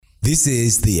This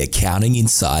is the Accounting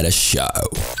Insider Show.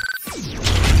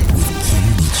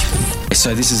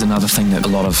 So this is another thing that a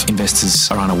lot of investors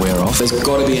are unaware of. There's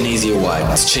got to be an easier way.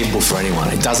 It's achievable for anyone.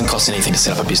 It doesn't cost anything to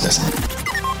set up a business.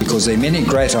 Because there are many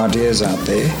great ideas out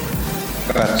there,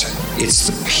 but it's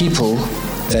the people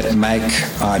that make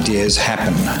ideas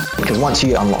happen. Because once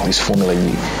you unlock this formula,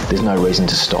 there's no reason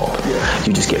to stop.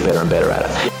 You just get better and better at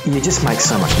it. You just make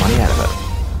so much money out of it.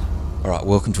 All right,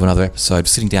 welcome to another episode.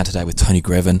 Sitting down today with Tony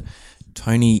Greven.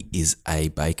 Tony is a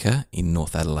baker in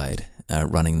North Adelaide,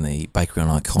 running the bakery on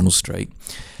O'Connell Street.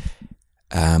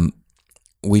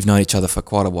 We've known each other for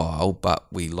quite a while, but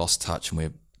we lost touch and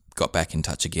we've got back in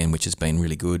touch again, which has been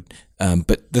really good.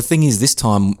 But the thing is, this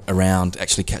time around,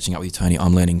 actually catching up with you, Tony,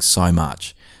 I'm learning so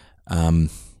much.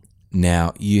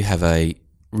 Now, you have a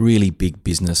really big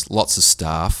business, lots of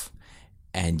staff,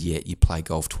 and yet you play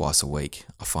golf twice a week.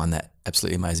 I find that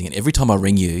absolutely amazing. And every time I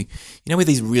ring you, with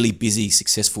these really busy,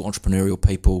 successful entrepreneurial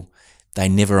people, they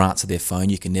never answer their phone.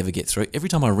 You can never get through. Every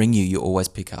time I ring you, you always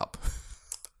pick up.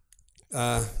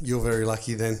 You're very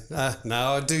lucky then.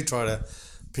 No, I do try to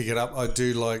pick it up. I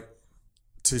do like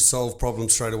to solve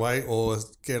problems straight away or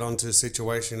get onto a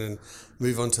situation and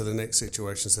move on to the next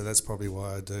situation. So that's probably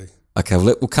why I do. Okay,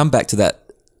 we'll come back to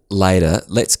that later.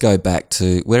 Let's go back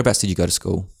to, whereabouts did you go to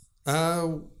school?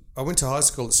 I went to high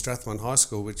school at Strathmont High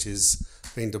School, which is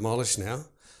been demolished now.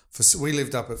 We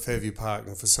lived up at Fairview Park,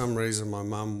 and for some reason my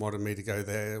mum wanted me to go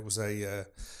there. It was a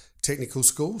technical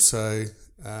school, so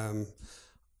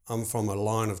I'm from a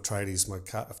line of tradies. My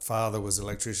father was an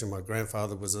electrician, my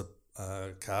grandfather was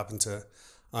a carpenter.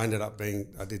 I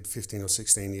did 15 or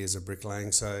 16 years of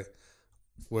bricklaying, so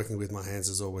working with my hands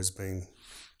has always been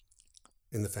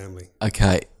in the family.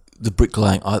 Okay, the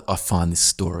bricklaying, I find this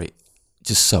story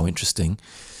just so interesting.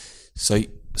 So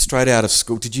straight out of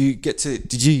school, did you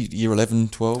year 11,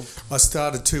 12? I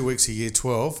started 2 weeks of year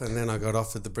 12 and then I got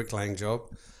offered the bricklaying job.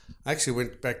 I actually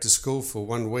went back to school for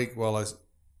 1 week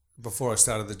before I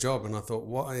started the job, and I thought,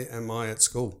 why am I at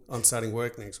school? I'm starting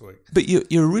work next week. But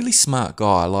you're a really smart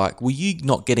guy. Like, were you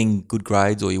not getting good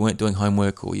grades, or you weren't doing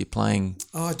homework, or you're playing?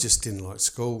 I just didn't like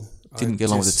school. Didn't get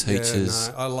along with the teachers?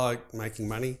 Yeah, no, I like making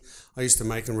money. I used to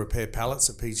make and repair pallets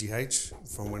at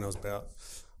PGH from when I was about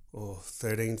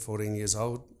 13, 14 years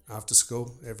old after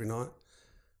school every night.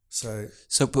 So,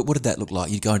 but what did that look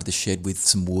like? You'd go into the shed with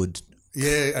some wood?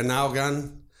 Yeah, a nail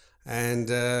gun. And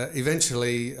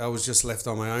eventually I was just left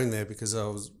on my own there because I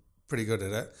was pretty good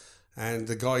at it. And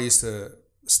the guy used to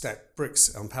stack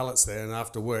bricks on pallets there, and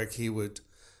after work he would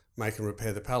make and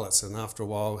repair the pallets. And after a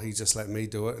while he just let me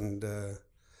do it, and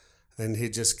then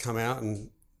he'd just come out and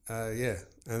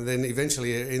and then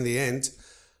eventually in the end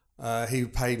he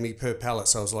paid me per pallet,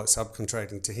 so I was like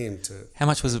subcontracting to him. How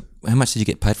much did you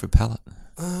get paid for a pallet?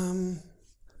 I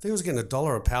think I was getting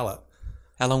 $1 a pallet.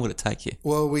 How long would it take you?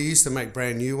 Well, we used to make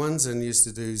brand new ones and used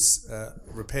to do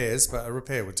repairs, but a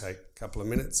repair would take a couple of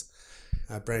minutes.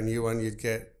 A brand new one,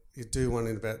 you'd do one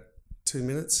in about 2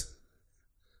 minutes.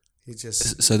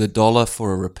 So the $1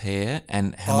 for a repair,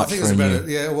 and how much for a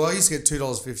new? Well, I used to get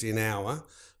 $2.50 an hour.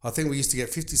 I think we used to get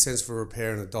 50 cents for a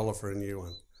repair and $1 for a new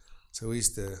one. So we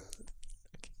used to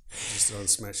just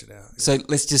smash it out. Yeah. So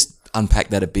let's just unpack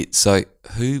that a bit. So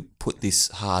who put this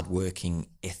hard-working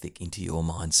ethic into your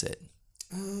mindset?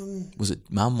 Was it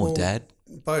mum or dad?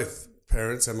 Both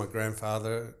parents and my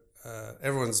grandfather.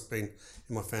 Everyone's been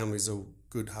in my family's all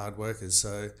good hard workers.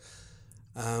 So,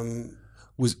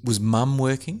 was mum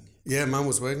working? Yeah, mum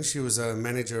was working. She was a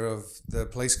manager of the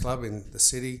police club in the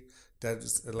city. Dad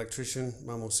was an electrician.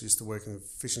 Mum also used to work in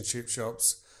fish and chip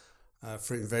shops,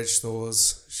 fruit and veg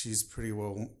stores. She's pretty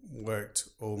well worked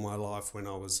all my life when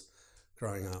I was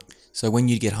growing up. So when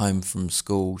you'd get home from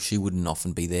school, she wouldn't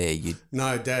often be there?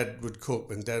 No, Dad would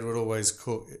cook, and Dad would always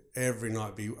cook every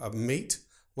night. Be a meat,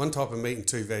 one type of meat and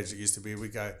 2 veg it used to be.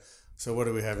 We'd go, so what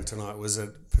are we having tonight? Was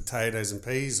it potatoes and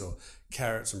peas or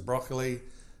carrots and broccoli?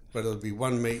 But it would be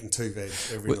 1 meat and 2 veg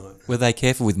every night. Were they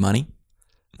careful with money?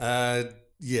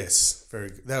 Yes, they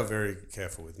were very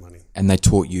careful with money. And they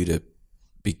taught you to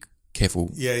be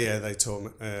careful? Yeah, they taught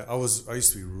me. I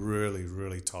used to be really,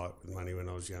 really tight with money when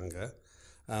I was younger.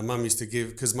 Mum used to give,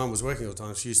 because Mum was working all the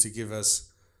time, she used to give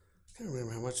us, I can't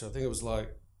remember how much, I think it was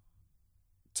like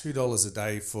 $2 a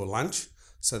day for lunch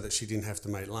so that she didn't have to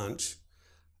make lunch.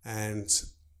 And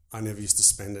I never used to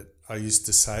spend it. I used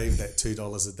to save that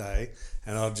 $2 a day,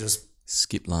 and I'd just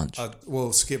skip lunch.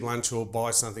 Skip lunch or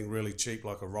buy something really cheap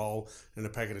like a roll and a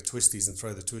packet of twisties and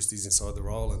throw the twisties inside the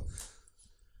roll,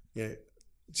 and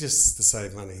just to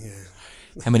save money.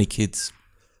 Yeah. How many kids?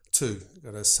 2.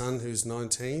 Got a son who's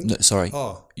 19. No, sorry.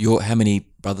 How many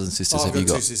brothers and sisters have you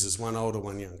got? I've got 2 sisters, one older,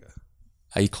 one younger.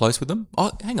 Are you close with them?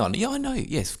 Oh, hang on. Yeah, I know.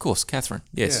 Yes, of course, Catherine.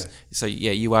 Yes. Yeah. So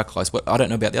yeah, you are close. But I don't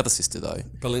know about the other sister though.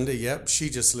 Belinda, yep. She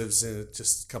just lives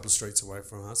just a couple of streets away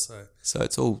from us. So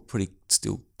it's all pretty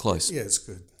still close. Yeah, it's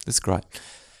good. That's great.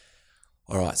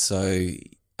 All right. So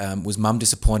was Mum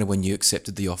disappointed when you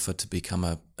accepted the offer to become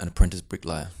an apprentice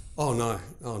bricklayer? Oh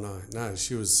no.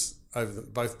 She was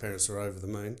both parents were over the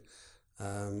moon.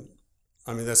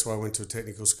 I mean, that's why I went to a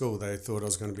technical school. They thought I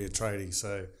was going to be a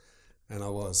tradie, and I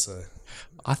was. So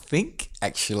I think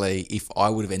actually, if I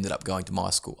would have ended up going to my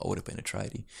school, I would have been a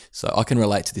tradie. So I can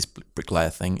relate to this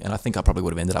bricklayer thing, and I think I probably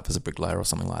would have ended up as a bricklayer or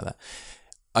something like that.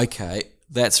 Okay,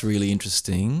 that's really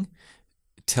interesting.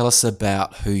 Tell us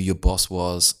about who your boss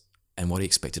was and what he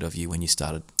expected of you when you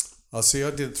started. I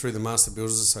did it through the Master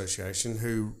Builders Association,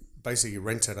 who basically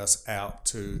rented us out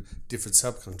to different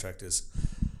subcontractors.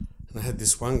 And I had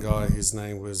this one guy, his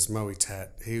name was Moe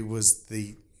Tat. He was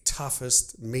the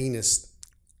toughest, meanest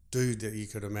dude that you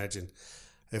could imagine.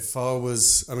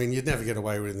 You'd never get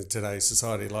away with it in today's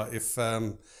society. Like if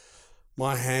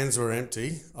my hands were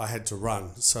empty, I had to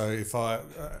run. So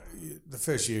the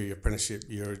first year of your apprenticeship,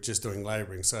 you're just doing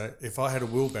labouring. So if I had a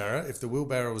wheelbarrow, if the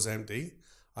wheelbarrow was empty,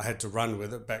 I had to run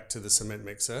with it back to the cement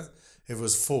mixer. If it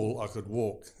was full, I could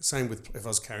walk. Same with if I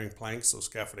was carrying planks or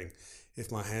scaffolding. If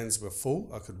my hands were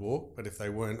full, I could walk, but if they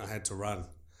weren't, I had to run.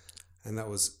 And that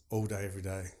was all day, every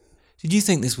day. Did you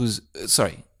think this was...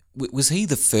 was he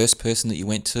the first person that you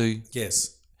went to?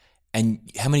 Yes.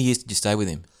 And how many years did you stay with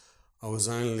him? I was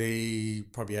only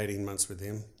probably 18 months with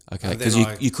him. Okay, because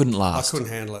you couldn't last. I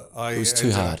couldn't handle it. It was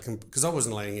too hard. Because I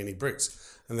wasn't laying any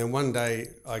bricks. And then one day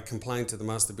I complained to the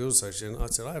Master Builders Association. I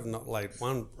said, I have not laid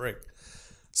one brick.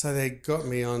 So they got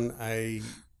me on a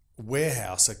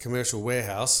warehouse, a commercial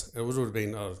warehouse. It would have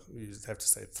been, you'd have to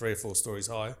say 3 or 4 stories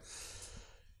high,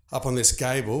 up on this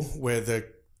gable where the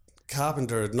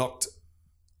carpenter had knocked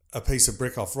a piece of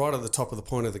brick off right at the top of the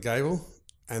point of the gable,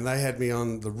 and they had me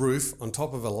on the roof on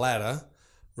top of a ladder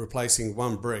replacing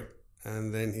one brick.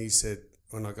 And then he said,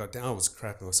 when I got down, I was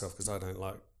crapping myself because I don't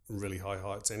like really high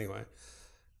heights anyway.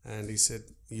 And he said,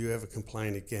 you ever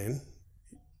complain again,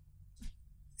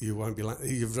 you won't be.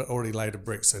 You've already laid a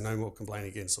brick, so no more complain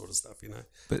again, sort of stuff, you know.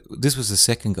 But this was the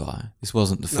second guy. This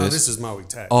wasn't the first. No, this is Moe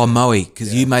Tat. Oh, Moe,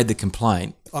 because you made the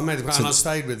complaint. I made it, and I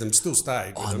stayed with them. Still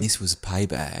stayed with them. And this was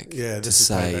payback. Yeah, this is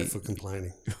payback for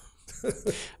complaining.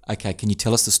 Okay, can you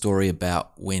tell us the story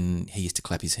about when he used to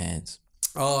clap his hands?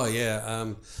 Oh yeah.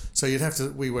 So you'd have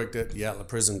to. We worked at Yatala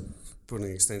Prison, putting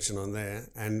an extension on there,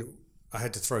 and I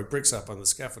had to throw bricks up on the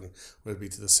scaffolding, whether it be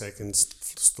to the second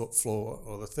floor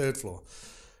or the third floor.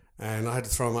 And I had to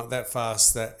throw him up that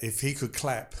fast that if he could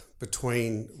clap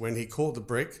when he caught the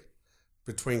brick,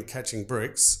 between catching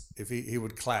bricks, if he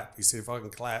would clap. He said, if I can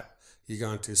clap, you're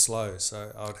going too slow.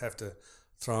 So I would have to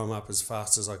throw him up as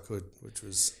fast as I could, which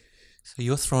was... So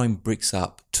you're throwing bricks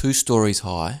up 2 stories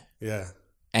high. Yeah.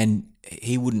 And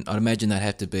he wouldn't... I'd imagine that'd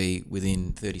have to be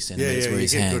within 30 centimetres where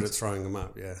his hands... Yeah, you get good at throwing them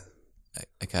up, yeah.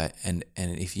 Okay, and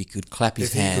if you could clap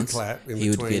his hands, could clap he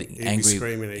would get angry. He'd be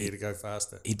screaming at you to go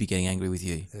faster. He'd be getting angry with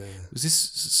you. Yeah. Was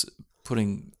this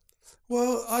putting?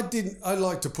 Well, I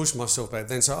like to push myself back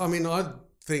then. So I mean, I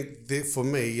think that for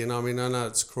me, you know, I mean, I know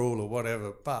it's cruel or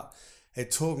whatever, but it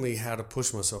taught me how to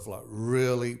push myself, like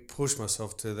really push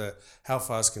myself to how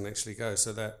fast can actually go,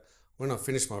 so that when I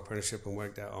finished my apprenticeship and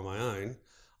worked out on my own,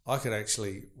 I could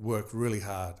actually work really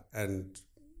hard and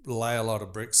lay a lot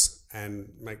of bricks and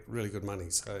make really good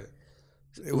money. So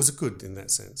it was good in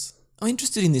that sense. I'm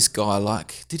interested in this guy.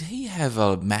 Like, did he have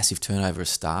a massive turnover of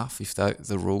staff if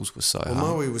the rules were so hard?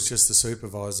 Moe was just the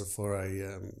supervisor for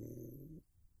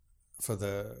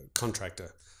the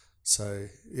contractor. So,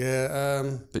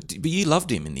 yeah. But you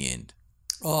loved him in the end.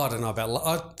 Oh, I don't know about...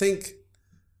 I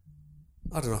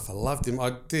don't know if I loved him.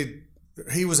 I did...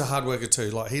 He was a hard worker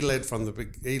too. Like he led from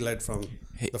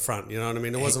the front. You know what I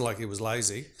mean? It wasn't like he was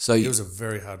lazy. So he was a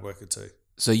very hard worker too.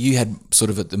 So you had sort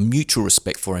of the mutual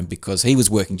respect for him because he was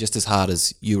working just as hard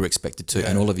as you were expected to,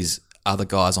 and all of his other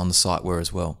guys on the site were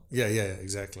as well. Yeah,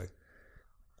 exactly.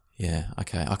 Yeah,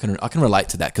 okay. I can relate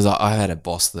to that because I had a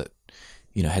boss that,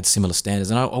 you know, had similar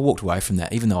standards, and I walked away from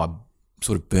that even though I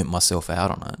sort of burnt myself out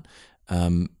on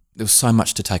it. There was so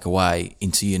much to take away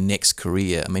into your next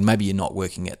career. I mean, maybe you're not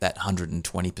working at that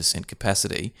 120%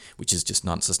 capacity, which is just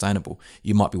not sustainable.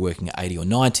 You might be working at 80 or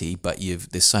 90, but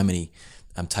there's so many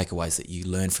takeaways that you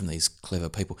learn from these clever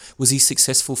people. Was he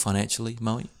successful financially,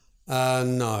 Moe?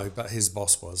 No, but his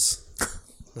boss was.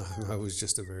 No, was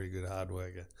just a very good hard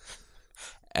worker.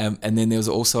 And then there was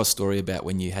also a story about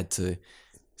when you had to...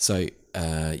 So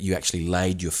you actually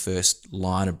laid your first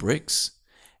line of bricks,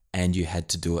 and you had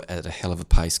to do it at a hell of a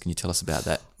pace. Can you tell us about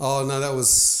that? Oh, no, that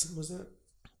was that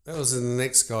that was the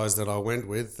next guys that I went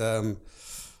with.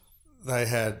 They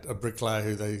had a bricklayer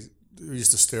who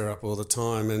used to stir up all the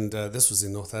time, and this was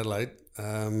in North Adelaide.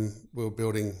 We were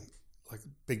building like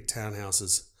big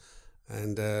townhouses,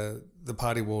 and the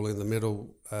party wall in the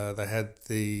middle, they had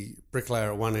the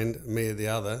bricklayer at one end, me at the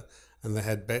other, and they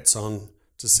had bets on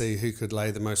to see who could lay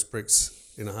the most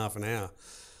bricks in a half an hour.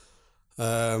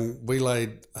 We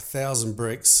laid 1,000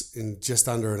 bricks in just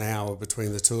under an hour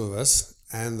between the two of us,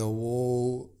 and the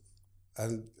wall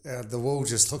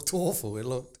just looked awful. It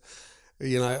looked,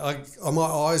 my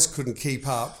eyes couldn't keep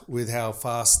up with how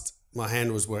fast my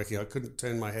hand was working. I couldn't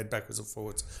turn my head backwards and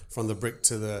forwards from the brick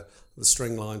to the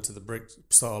string line to the brick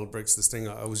style of bricks. The string,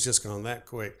 I was just going that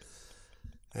quick.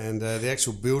 And the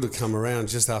actual builder come around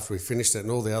just after we finished it,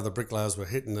 and all the other bricklayers were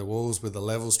hitting the walls with the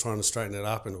levels, trying to straighten it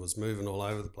up, and it was moving all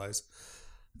over the place.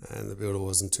 And the builder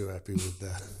wasn't too happy with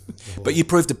that. But you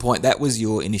proved a point. That was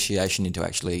your initiation into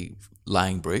actually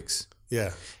laying bricks.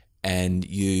 Yeah. And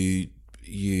you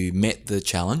met the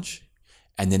challenge,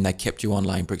 and then they kept you on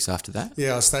laying bricks after that?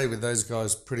 Yeah, I stayed with those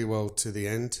guys pretty well to the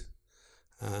end.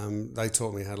 They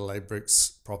taught me how to lay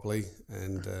bricks properly,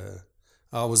 and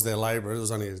I was their labourer. It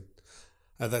was only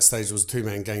at that stage it was a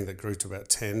two-man gang that grew to about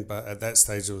 10, but at that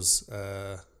stage it was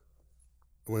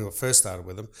when we first started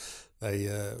with them,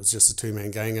 it was just a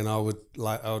two-man gang, and I would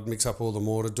mix up all the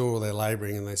mortar, do all their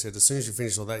labouring, and they said as soon as you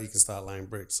finish all that you can start laying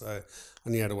bricks. So I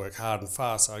knew how to work hard and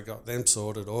fast, so I got them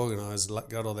sorted, organised,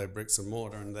 got all their bricks and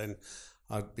mortar, and then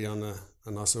I'd be on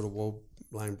a nice little wall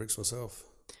laying bricks myself.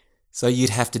 So you'd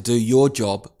have to do your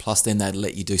job, plus then they'd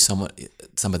let you do some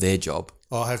of their job.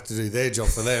 I have to do their job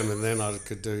for them, and then I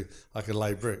could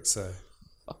lay bricks. So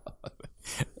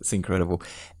that's incredible.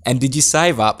 And did you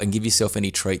save up and give yourself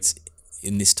any treats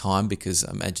in this time? Because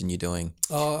I imagine you're doing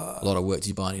a lot of work. Did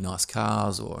you buy any nice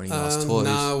cars or any nice toys?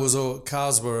 No, it was all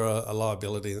cars were a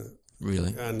liability.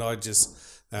 Really? And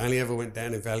they only ever went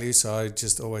down in value, so I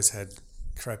just always had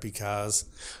crappy cars.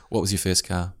 What was your first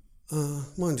car?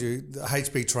 Mind you, the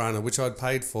HP Tirana, which I'd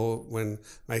paid for when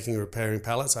making and repairing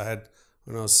pallets. I had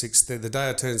when I was 16. The day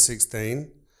I turned 16,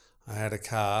 I had a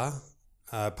car.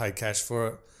 I paid cash for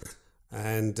it,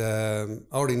 and I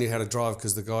already knew how to drive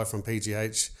because the guy from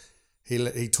PGH,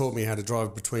 he taught me how to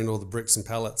drive between all the bricks and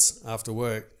pallets after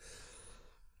work.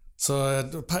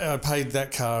 So I paid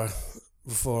that car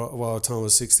while the time I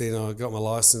was 16. I got my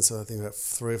license, I think about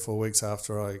 3 or 4 weeks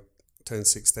after I turned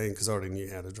 16, because I already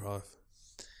knew how to drive.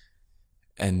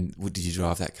 And did you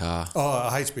drive that car? Oh,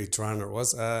 a HP Tirana it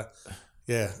was.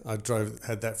 Yeah, I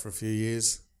had that for a few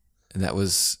years. And that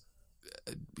was,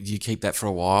 did you keep that for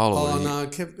a while? Or no, I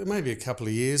kept maybe a couple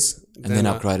of years. And then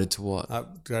upgraded to what?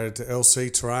 Upgraded to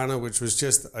LC Tirana, which was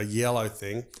just a yellow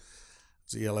thing. It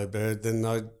was a yellow bird. Then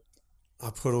I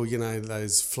put all,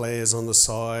 those flares on the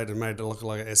side and made it look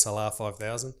like an SLR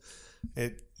 5000.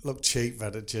 It looked cheap,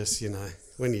 but it just,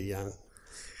 when you're young.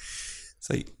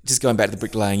 So just going back to the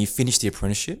bricklaying, you finished the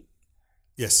apprenticeship?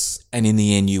 Yes. And in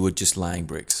the end, you were just laying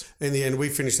bricks? In the end, we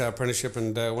finished our apprenticeship,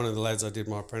 and one of the lads I did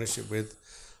my apprenticeship with,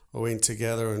 we went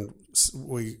together, and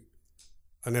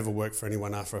I never worked for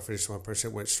anyone after I finished my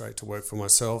apprenticeship, went straight to work for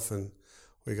myself, and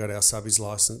we got our subbies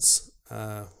license,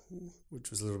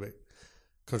 which was a little bit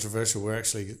controversial. We're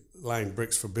actually laying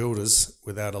bricks for builders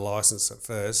without a license at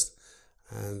first,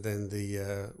 and then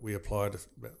we applied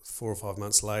about 4 or 5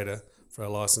 months later for our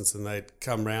license, and they'd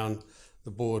come round,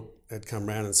 the board had come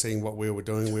round and seen what we were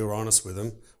doing. We were honest with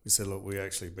them. We said, look, we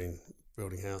actually been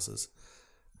building houses.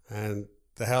 And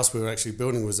the house we were actually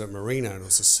building was at Merino, and it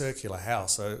was a circular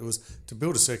house. So to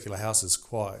build a circular house is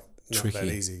quite not tricky.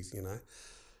 That easy,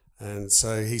 And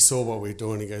so he saw what we were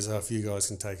doing. He goes, if you guys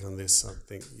can take on this, I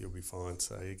think you'll be fine.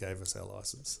 So he gave us our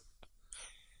license.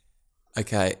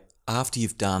 Okay, after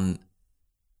you've gone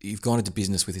into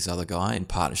business with this other guy in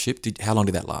partnership, how long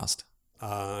did that last?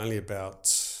 Only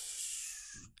about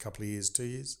a couple of years, 2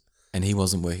 years. And he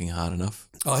wasn't working hard enough?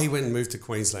 Oh, he went and moved to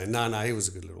Queensland. No, he was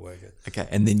a good little worker. Okay,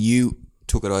 and then you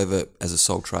took it over as a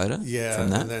sole trader? Yeah,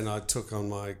 from that? And then I took on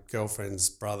my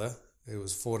girlfriend's brother, who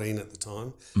was 14 at the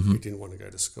time. Mm-hmm. He didn't want to go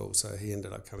to school, so he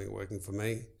ended up coming working for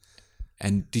me.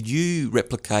 And did you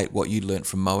replicate what you learnt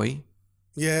from Moe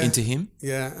into him?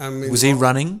 Yeah. Was he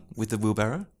running with the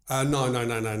wheelbarrow?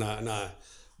 No.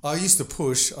 I used to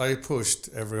push. I pushed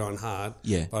everyone hard.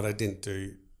 Yeah. But I didn't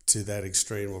do to that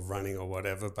extreme of running or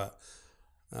whatever. But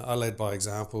I led by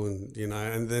example, and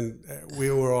then we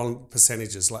were on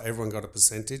percentages. Like everyone got a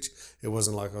percentage. It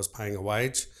wasn't like I was paying a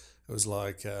wage. It was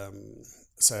like,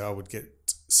 say I would get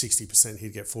 60%,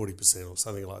 he'd get 40% or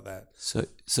something like that. So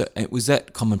was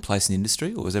that commonplace in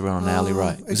industry, or was everyone on an hourly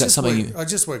rate? Was that something I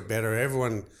just worked better.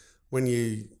 Everyone, when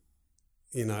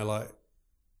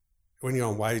when you're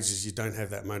on wages, you don't have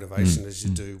that motivation as you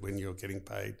do when you're getting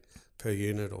paid per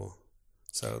unit, or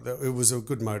so it was a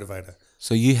good motivator.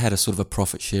 So you had a sort of a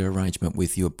profit share arrangement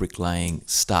with your bricklaying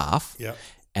staff, Yeah.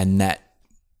 and that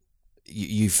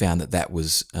you found that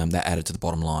was that added to the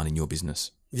bottom line in your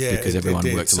business. Yeah, because everyone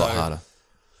worked a lot harder.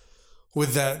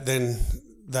 With that, then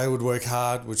they would work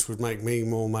hard, which would make me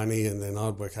more money, and then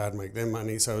I'd work hard and make them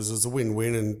money. So it was a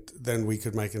win-win, and then we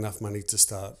could make enough money to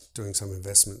start doing some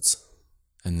investments.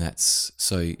 And that's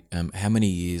so. How many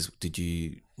years did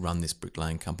you run this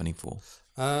bricklaying company for?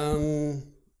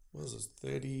 What was it,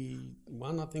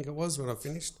 31, I think it was, when I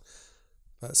finished.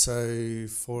 But so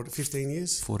 15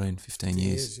 years. 14, 15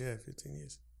 years. Yeah, 15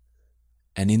 years.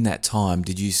 And in that time,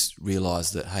 did you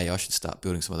realise that, hey, I should start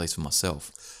building some of these for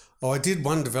myself? Oh, I did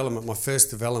one development, my first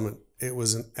development. It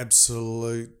was an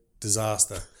absolute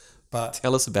disaster. But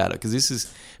Tell us about it,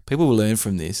 because people will learn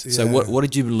from this. So Yeah. what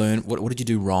did you learn? What did you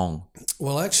do wrong?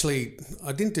 Well, actually,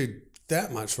 I didn't do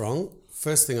that much wrong.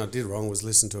 First thing I did wrong was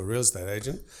listen to a real estate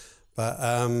agent. But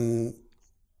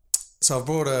so I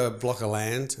bought a block of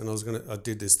land, and I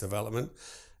did this development,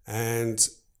 and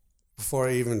before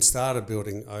I even started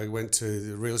building, I went to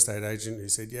the real estate agent who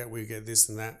said, "Yeah, we get this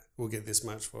and that. We'll get this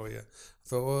much for you." I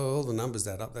thought, well, all the numbers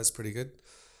add up. That's pretty good.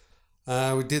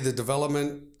 We did the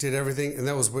development, did everything, and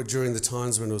that was during the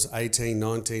times when it was 18,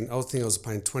 19. I think I was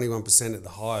paying 21% at the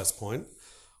highest point.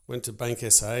 Went to Bank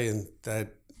SA, and they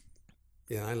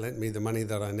lent me the money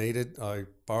that I needed. I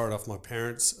borrowed off my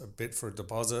parents a bit for a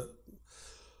deposit,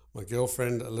 my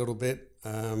girlfriend a little bit,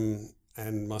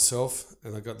 and myself,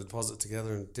 and I got the deposit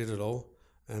together and did it all.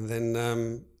 And then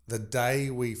the day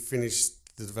we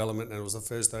finished the development, and it was the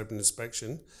first open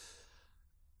inspection,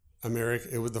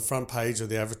 it was the front page of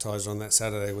the advertiser on that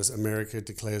Saturday was America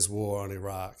declares war on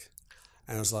Iraq.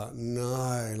 And I was like,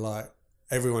 no, like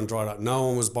everyone dried up. No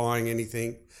one was buying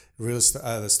anything.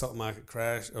 The stock market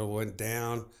crashed or went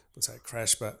down. I wouldn't say it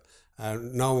crashed, but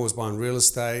no one was buying real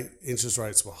estate. Interest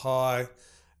rates were high,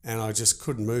 and I just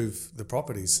couldn't move the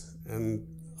properties. And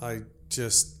I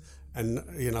think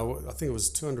it was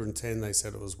 210 they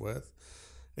said it was worth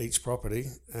each property.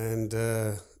 And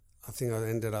I think I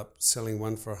ended up selling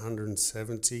one for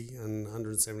 170 and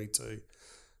 172.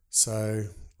 So,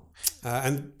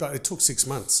 but it took 6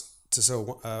 months to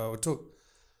sell. It took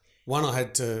one. I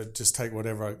had to just take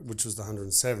whatever, which was the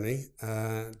 170,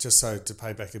 just so to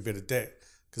pay back a bit of debt,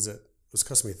 because it was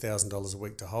costing me $1,000 a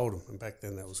week to hold them, and back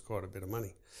then that was quite a bit of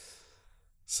money.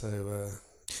 So,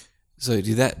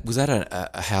 was that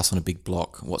a house on a big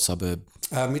block? What suburb?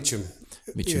 Mitcham.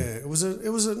 Mitcham. Yeah, it was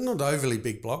a not overly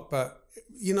big block, but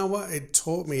you know what? It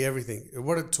taught me everything.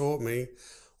 What it taught me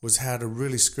was how to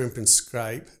really scrimp and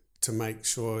scrape to make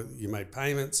sure you made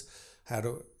payments, how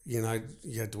to, you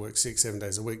had to work 6-7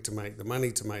 days a week to make the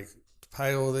money, to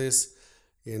pay all this,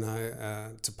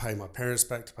 to pay my parents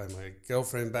back, to pay my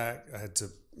girlfriend back. I had to,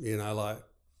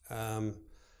 and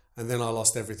then I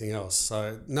lost everything else.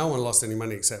 So no one lost any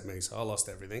money except me. So I lost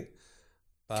everything.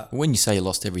 But when you say you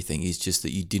lost everything, it's just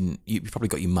that you probably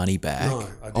got your money back. No, I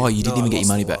didn't. Oh, you didn't even get your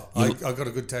money back. I got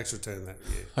a good tax return that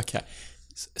year. Okay.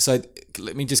 So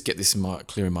let me just get this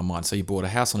clear in my mind. So you bought a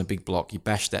house on a big block, you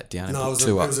bashed that down and No, put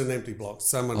two up. it was an empty block.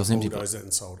 Someone bulldozed it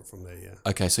and sold it from there, yeah.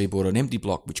 Okay, so you bought an empty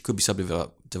block, which could be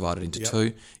subdivided into Yep.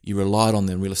 two. You relied on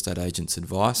the real estate agent's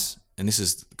advice, and this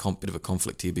is a bit of a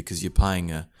conflict here because you're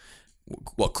paying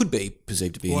what could be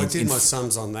perceived to be Well, I did my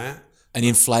sums on that. an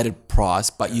inflated price,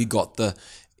 but you got the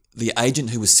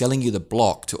agent who was selling you the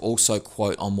block to also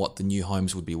quote on what the new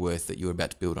homes would be worth that you were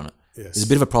about to build on it. Yes. There's a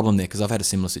bit of a problem there because I've had a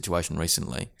similar situation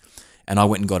recently, and I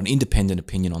went and got an independent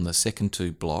opinion on the second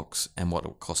two blocks and what it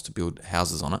would cost to build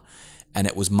houses on it, and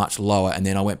it was much lower. And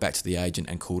then I went back to the agent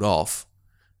and called off,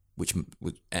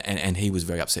 and he was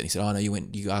very upset. He said, "Oh no,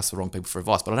 you asked the wrong people for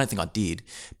advice," but I don't think I did.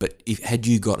 But had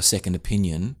you got a second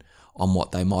opinion on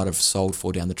what they might have sold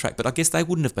for down the track, but I guess they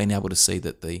wouldn't have been able to see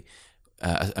that the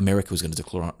America was going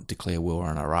to declare war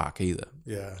on Iraq either.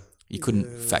 Yeah. You couldn't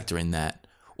factor in that.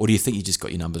 Or do you think you just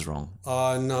got your numbers wrong?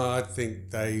 No, I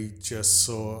think they just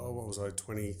saw, what was I,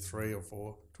 23.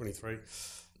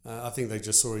 I think they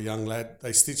just saw a young lad.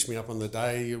 They stitched me up on the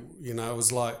day. It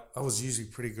was like, I was usually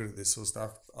pretty good at this sort of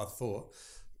stuff, I thought.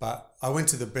 But I went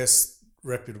to the best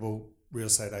reputable real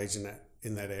estate agent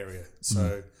in that area.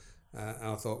 So, and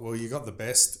I thought, well, you got the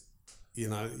best.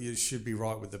 You should be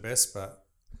right with the best, but...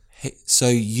 So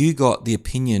you got the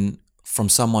opinion from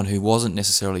someone who wasn't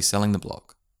necessarily selling the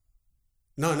block?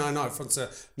 No. I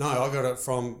got it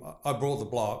from... I brought the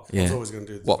block. Yeah. I was always going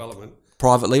to do the development.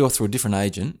 Privately or through a different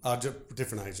agent?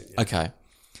 Different agent, yeah. Okay.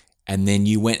 And then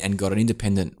you went and got an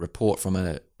independent report from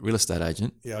a real estate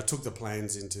agent. Yeah, I took the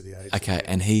plans into the agent. Okay,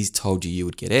 and he's told you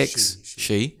would get X,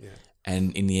 she, yeah.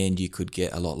 and in the end you could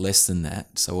get a lot less than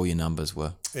that. So all your numbers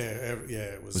were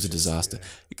It was a just, disaster.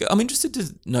 yeah. I'm interested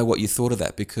to know what you thought of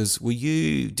that, because were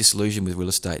you disillusioned with real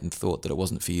estate and thought that it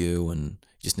wasn't for you and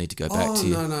you just need to go back to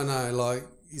your... No. Like,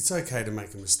 it's okay to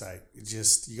make a mistake.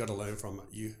 You got to learn from it.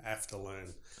 You have to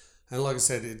learn. And like I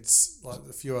said, it's like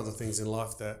a few other things in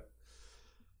life that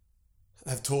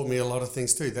have taught me a lot of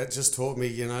things too. That just taught me,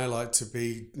 like to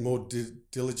be more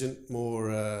diligent, more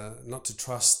not to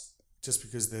trust just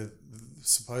because they're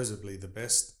supposedly the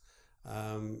best.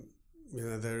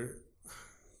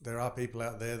 There are people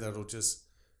out there that'll just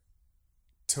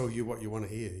tell you what you want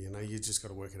to hear. You just got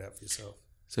to work it out for yourself.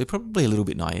 So you're probably a little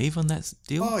bit naive on that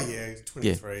deal? Oh yeah,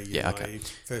 23. Yeah, naive, okay.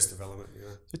 First development.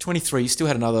 So 23, you still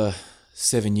had another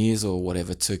 7 years or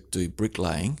whatever to do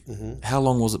bricklaying. Mm-hmm. How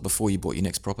long was it before you bought your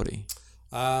next property?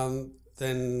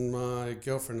 Then my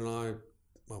girlfriend and I,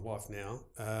 my wife now.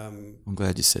 I'm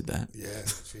glad you said that. Yeah,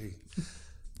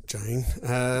 Jane.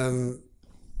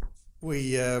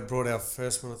 We brought our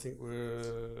first one. I think we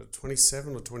were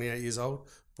 27 or 28 years old.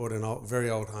 Bought a very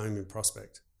old home in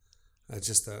Prospect.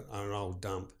 Just an old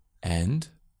dump. And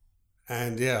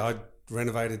yeah, I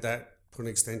renovated that, put an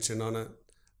extension on it,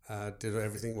 did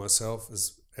everything myself.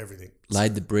 Everything.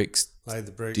 Laid the bricks.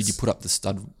 Did you put up the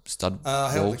stud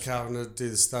I helped walls? the carpenter do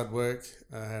the stud work.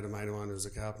 I had a mate of mine who was a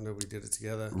carpenter. We did it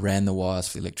together. Ran the wires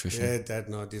for the electrician? Yeah, Dad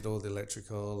and I did all the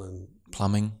electrical and...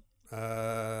 Plumbing?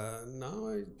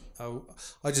 No,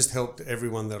 I just helped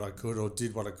everyone that I could, or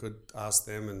did what I could, ask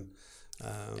them, and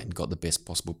got the best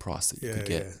possible price that you could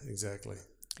get. Yeah, exactly.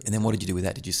 And then what did you do with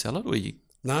that? Did you sell it, or you...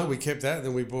 No, we kept that.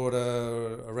 Then we bought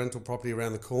a rental property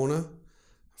around the corner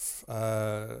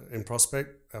in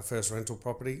Prospect, our first rental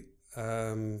property.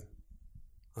 I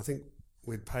think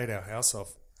we'd paid our house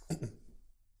off. I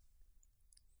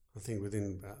think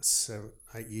within about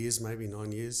 8 years, maybe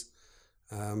 9 years.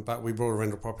 But we bought a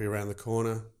rental property around the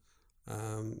corner.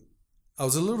 I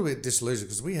was a little bit disillusioned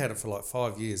because we had it for like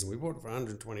 5 years and we bought it for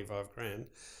 125 grand.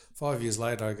 5 years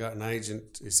later, I got an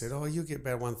agent who said, "Oh, you'll get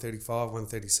about 135,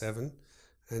 137."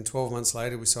 And 12 months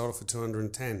later, we sold it for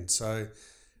 210. So,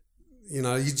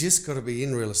 you just got to be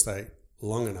in real estate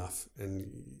long enough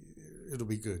and it'll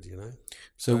be good,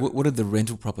 So what did the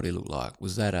rental property look like?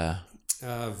 Was that a...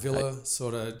 villa,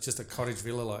 sort of just a cottage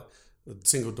villa, like a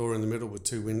single door in the middle with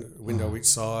two window each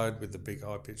side with the big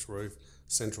high-pitched roof,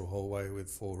 central hallway with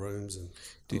 4 rooms and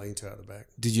a lean-to out the back.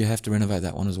 Did you have to renovate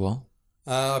that one as well?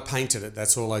 I painted it.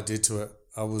 That's all I did to it.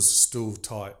 I was still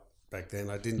tight back then.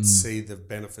 I didn't see the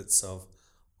benefits of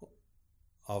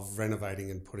renovating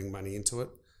and putting money into it.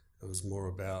 It was more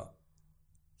about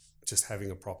just having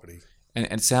a property. And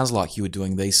it sounds like you were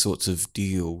doing these sorts of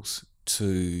deals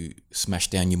to smash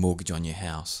down your mortgage on your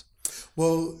house.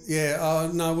 Well, yeah,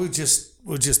 no, we're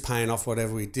just paying off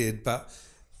whatever we did. But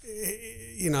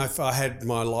if I had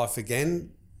my life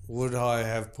again, would I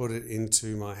have put it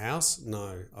into my house?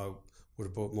 No, I would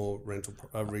have bought more rental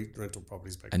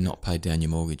properties back and not paid down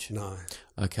your mortgage. No.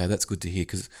 Okay, that's good to hear,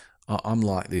 because I'm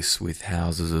like this with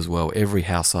houses as well. Every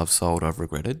house I've sold, I've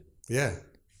regretted. Yeah.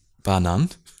 Bar none.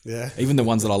 Yeah. Even the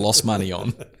ones that I lost money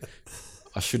on,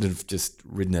 I should have just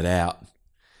ridden it out,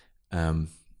 and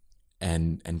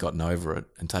gotten over it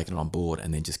and taken it on board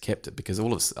and then just kept it, because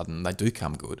all of a sudden they do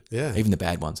come good. Yeah. Even the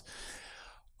bad ones.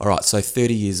 All right, so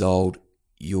 30 years old,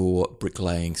 you're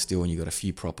bricklaying still, and you've got a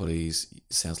few properties.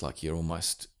 It sounds like you're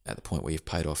almost at the point where you've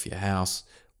paid off your house.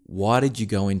 Why did you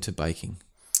go into baking?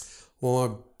 Well,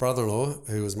 my brother-in-law,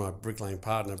 who was my bricklaying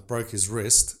partner, broke his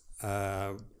wrist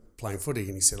playing footy,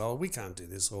 and he said, "Oh, we can't do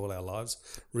this all our lives.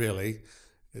 Really,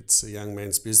 it's a young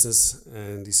man's business."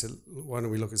 And he said, "Why don't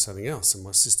we look at something else?" And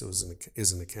my sister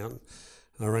is an accountant.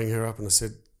 And I rang her up and I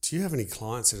said, "Do you have any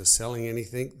clients that are selling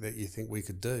anything that you think we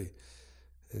could do?"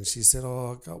 And she said,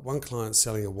 "Oh, I've got one client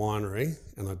selling a winery,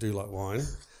 and I do like wine,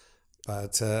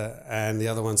 but and the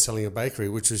other one selling a bakery,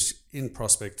 which was in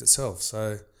Prospect itself.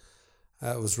 So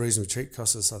it was reasonably cheap,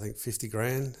 cost us I think 50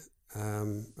 grand,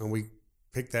 and we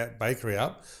picked that bakery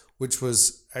up, which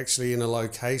was actually in a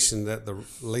location that the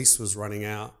lease was running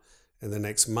out in the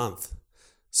next month.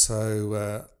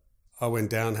 So I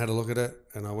went down, had a look at it,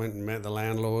 and I went and met the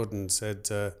landlord and said,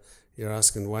 "You're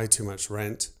asking way too much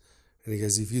rent." And he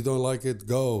goes, "If you don't like it,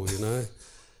 go,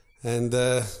 And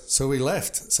so we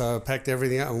left. So I packed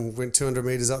everything up and went 200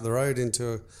 metres up the road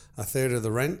into a third of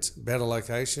the rent, better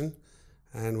location,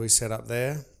 and we set up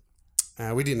there.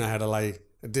 We didn't know how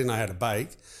to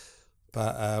bake,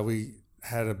 but we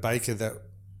had a baker that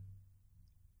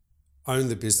owned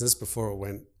the business before it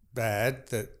went bad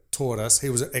that taught us. He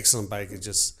was an excellent baker,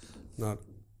 just not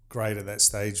great at that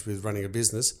stage with running a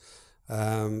business.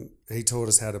 He taught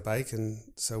us how to bake, and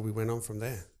so we went on from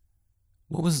there.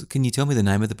 Can you tell me the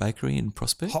name of the bakery in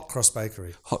Prospect? Hot Cross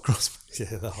Bakery. Hot Cross.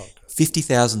 Yeah, the Hot Cross.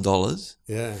 $50,000.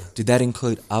 Yeah. Did that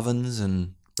include ovens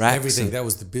and racks? Everything. That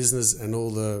was the business and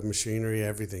all the machinery,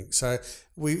 everything. So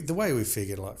the way we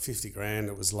figured, like 50 grand,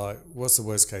 it was like, what's the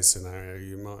worst case scenario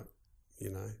you might,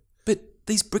 But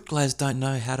these bricklayers don't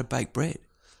know how to bake bread.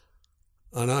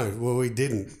 I know. Well, we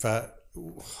didn't, but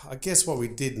I guess what we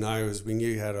did know is we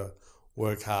knew how to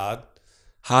work hard.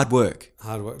 Hard work.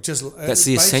 Hard work. Just That's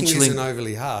the essential. Baking isn't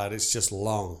overly hard. It's just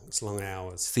long. It's long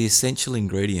hours. The essential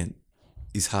ingredient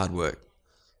is hard work.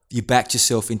 You backed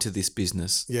yourself into this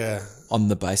business. Yeah. On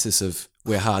the basis of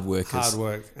we're hard workers. Hard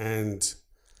work and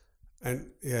a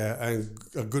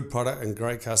good product and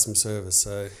great customer service.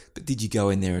 So. But did you go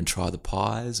in there and try the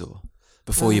pies or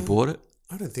before you bought it?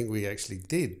 I don't think we actually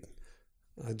did.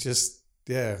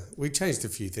 We changed a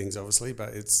few things obviously,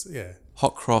 but it's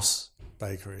Hot Cross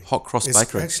Bakery. Hot Cross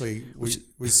Bakery. Actually,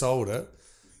 we sold it,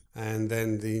 and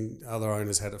then the other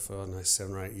owners had it for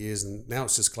 7 or 8 years, and now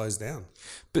it's just closed down.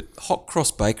 But Hot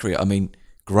Cross Bakery, I mean,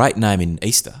 great name in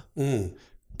Easter,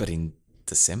 but in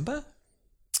December?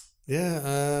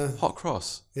 Yeah. Hot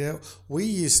Cross. Yeah. We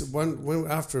used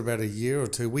after about a year or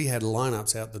two, we had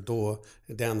lineups out the door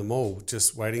down the mall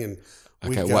just waiting, and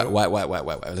okay, wait.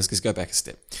 Let's just go back a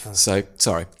step. So,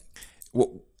 sorry.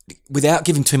 Without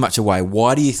giving too much away,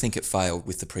 why do you think it failed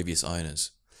with the previous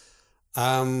owners?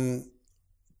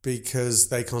 Because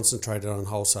they concentrated on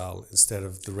wholesale instead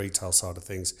of the retail side of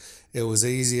things. It was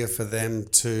easier for them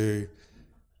to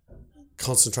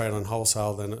concentrate on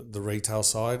wholesale than the retail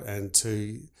side, and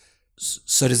to...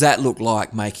 So does that look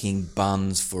like making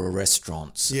buns for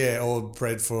restaurants? Yeah, or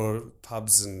bread for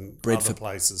pubs and other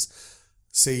places.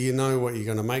 So you know what you're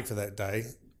going to make for that day.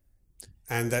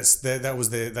 And that was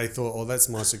they thought, oh, that's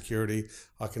my security.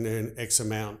 I can earn X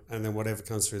amount, and then whatever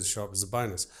comes through the shop is a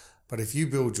bonus. But if you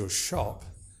build your shop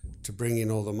to bring in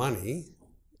all the money,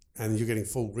 and you're getting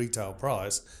full retail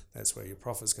price, that's where your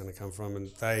profit's going to come from.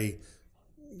 And they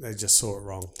just saw it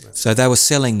wrong. So they were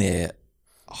selling their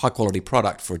high quality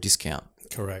product for a discount.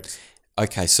 Correct.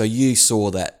 Okay, so you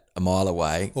saw that a mile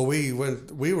away. Well, we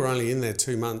were only in there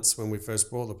 2 months when we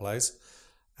first bought the place.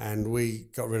 And we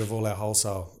got rid of all our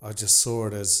wholesale. I just saw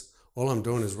it as all I'm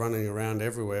doing is running around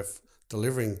everywhere,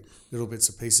 delivering little bits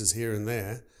of pieces here and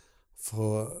there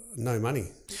for no money.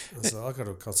 So I've got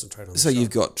to concentrate on. So you've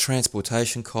got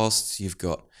transportation costs. You're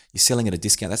selling at a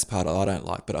discount. That's the part I don't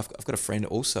like. But I've got a friend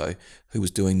also who was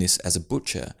doing this as a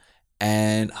butcher,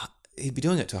 and he'd be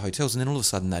doing it to hotels, and then all of a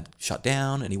sudden they'd shut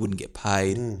down, and he wouldn't get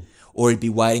paid, or he'd be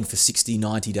waiting for 60,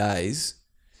 90 days.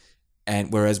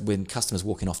 And whereas when customers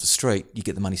walking off the street, you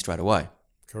get the money straight away.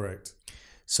 Correct.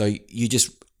 So you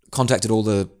just contacted all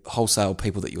the wholesale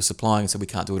people that you were supplying and said, we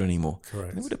can't do it anymore.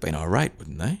 Correct. They would have been irate,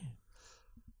 wouldn't they?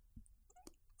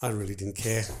 I really didn't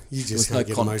care. You just can't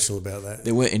get emotional about that.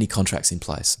 There weren't any contracts in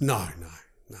place. No.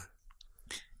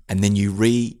 And then you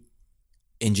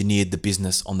re-engineered the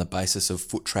business on the basis of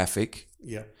foot traffic.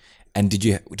 Yeah. And did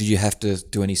you have to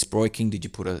do any sproiking? Did you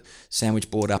put a sandwich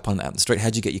board out on the street?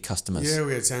 How'd you get your customers? Yeah,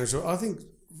 we had sandwich board. I think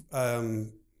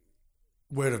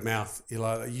word of mouth.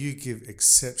 You give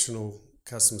exceptional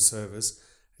customer service,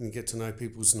 and you get to know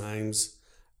people's names,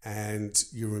 and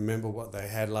you remember what they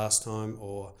had last time,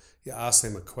 or you ask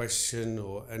them a question,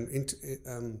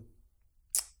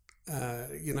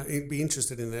 be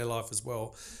interested in their life as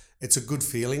well. It's a good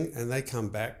feeling, and they come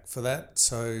back for that.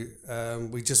 So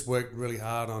we just worked really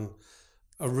hard on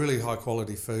a really high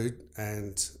quality food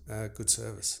and good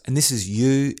service. And this is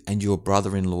you and your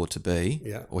brother-in-law to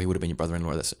be, or he would have been your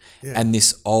brother-in-law. And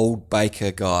this old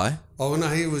baker guy. Oh no,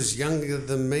 he was younger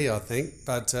than me, I think,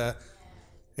 but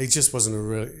he just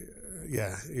wasn't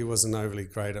he wasn't overly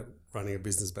great at running a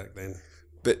business back then.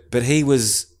 But he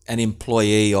was an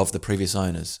employee of the previous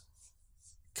owners.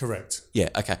 Correct. Yeah,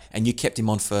 okay. And you kept him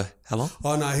on for how long?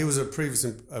 Oh, no, he was a previous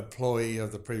employee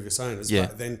of the previous owners,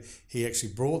 but then he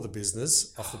actually brought the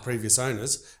business off the previous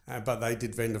owners, but they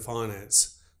did vendor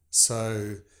finance.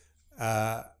 So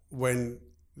when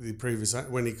he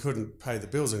couldn't pay the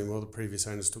bills anymore, the previous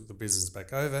owners took the business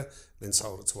back over, then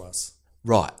sold it to us.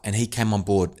 Right, and he came on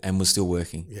board and was still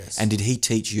working? Yes. And did he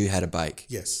teach you how to bake?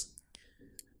 Yes.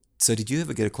 So did you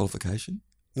ever get a qualification?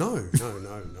 No.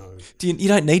 You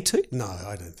don't need to? No,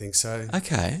 I don't think so.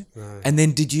 Okay. No. And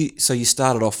then so you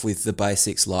started off with the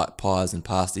basics like pies and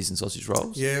pasties and sausage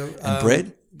rolls? Yeah. And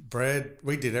bread? Bread.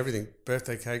 We did everything.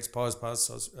 Birthday cakes, pies, buns.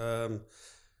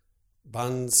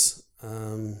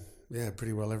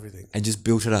 Pretty well everything. And just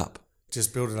built it up?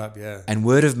 Just build it up, yeah. And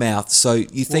word of mouth. So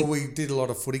you think... Well, we did a lot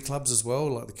of footy clubs as well,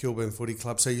 like the Kilburn Footy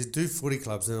Club. So you do footy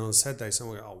clubs, and on a Saturday,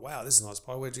 someone go, oh, wow, this is a nice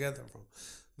pie. Where'd you get that from?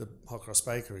 The Hot Cross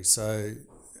Bakery. So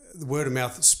the word of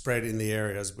mouth spread in the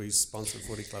area as we sponsored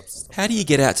footy clubs and stuff. How do you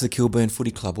get out to the Kilburn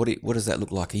Footy Club? What does that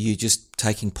look like? Are you just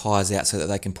taking pies out so that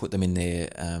they can put them in their...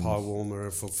 Pie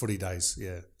warmer for footy days,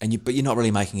 yeah. But you're not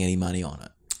really making any money on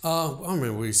it? I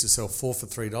remember we used to sell 4 for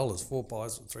 $3, 4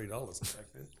 pies for $3 back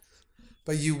then.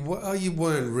 But you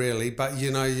weren't really, but like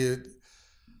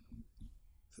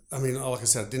I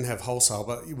said, I didn't have wholesale,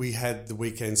 but we had the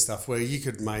weekend stuff where you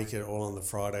could make it all on the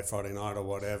Friday night or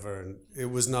whatever, and it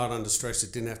was not under stress.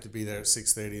 It didn't have to be there at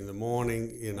 6:30 in the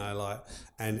morning,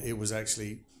 and it was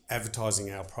actually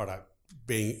advertising our product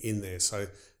being in there. So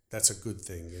that's a good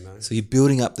thing, So you're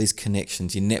building up these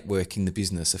connections, you're networking the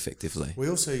business effectively. We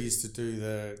also used to do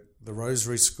the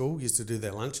Rosary School, used to do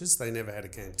their lunches. They never had a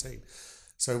canteen.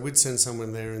 So we'd send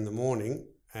someone there in the morning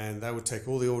and they would take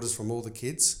all the orders from all the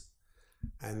kids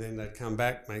and then they'd come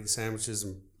back, make the sandwiches,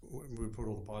 and we'd put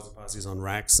all the pies and pasties on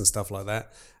racks and stuff like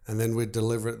that. And then we'd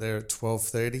deliver it there at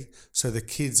 12:30. So the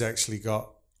kids actually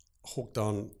got hooked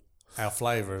on our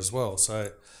flavour as well.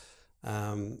 So,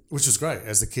 which was great.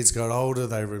 As the kids got older,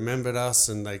 they remembered us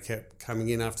and they kept coming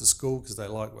in after school because they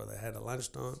liked what they had at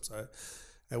lunchtime. So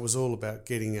it was all about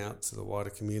getting out to the wider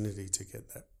community to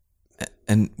get that.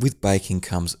 And with baking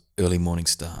comes early morning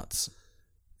starts.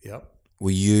 Yep.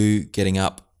 Were you getting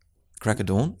up crack of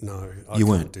dawn? No, you can't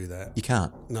weren't. do that. You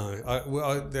can't? No.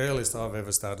 The earliest I've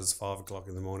ever started is 5 o'clock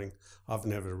in the morning. I've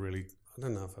never really, I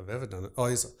don't know if I've ever done it. Oh,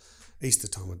 it's Easter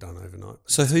time I've done overnight.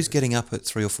 So who's getting up at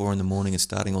 3 or 4 in the morning and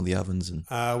starting all the ovens? And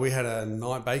we had a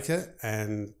night baker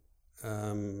and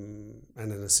an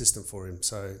assistant for him.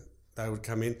 So they would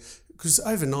come in. Because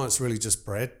overnight it's really just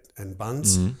bread and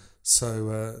buns. Mm-hmm.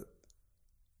 So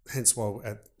hence why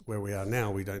at where we are now,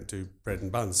 we don't do bread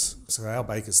and buns. So our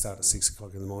bakers start at 6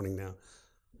 o'clock in the morning now.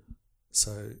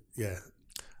 So, yeah.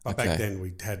 But back then,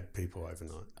 we had people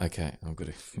overnight. Okay. I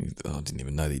didn't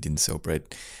even know that you didn't sell bread.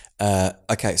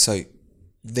 Okay, so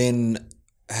then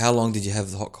how long did you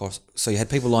have the Hot Cross? So you had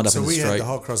people lined up in the street? So we had the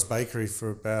Hot Cross Bakery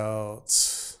for about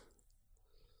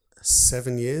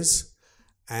 7 years.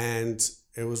 And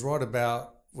it was right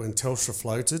about when Telstra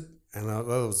floated. And that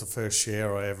was the first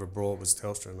share I ever brought was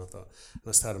Telstra. And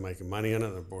I started making money on it.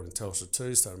 And I brought in Telstra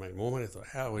 2, started making more money. I thought,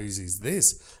 how easy is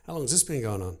this? How long has this been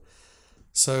going on?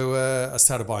 So I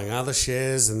started buying other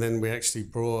shares, and then we actually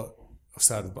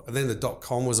and then the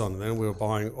 .com was on, and then we were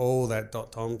buying all that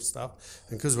 .com stuff.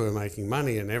 And because we were making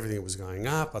money and everything was going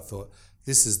up, I thought,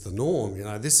 this is the norm,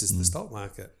 this is the stock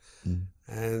market. Mm.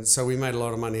 And so we made a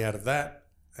lot of money out of that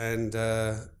and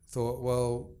thought,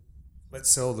 well, let's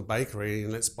sell the bakery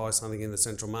and let's buy something in the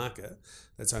central market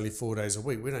that's only 4 days a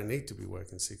week. We don't need to be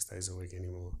working 6 days a week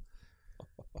anymore.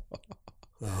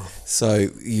 Oh. So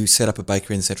you set up a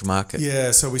bakery in the central market?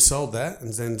 Yeah, so we sold that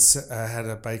and then had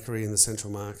a bakery in the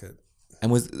central market.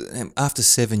 And after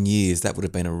 7 years, that would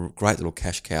have been a great little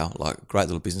cash cow, like a great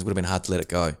little business. It would have been hard to let it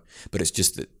go. But it's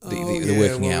just that the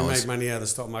working hours. We made money out of the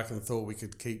stock market and thought we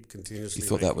could keep continuously. You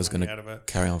thought that was going to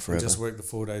carry on forever? Just work the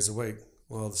 4 days a week.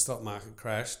 Well, the stock market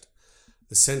crashed.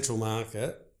 The central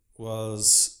market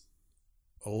was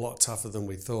a lot tougher than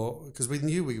we thought because we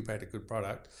knew we made a good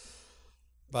product,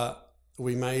 but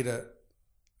we made it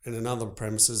in another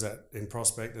premises in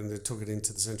Prospect and they took it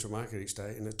into the central market each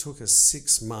day, and it took us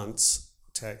 6 months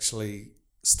to actually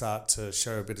start to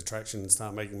show a bit of traction and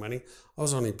start making money. I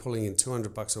was only pulling in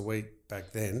 $200 a week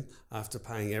back then after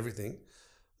paying everything.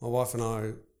 My wife and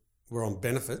I were on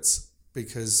benefits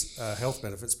because health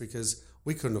benefits because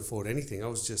we couldn't afford anything. It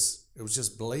was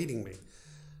just bleeding me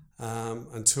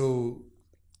until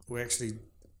we actually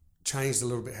changed a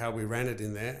little bit how we ran it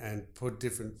in there and put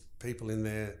different people in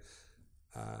there.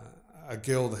 A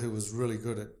girl who was really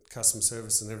good at customer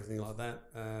service and everything like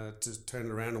that to turn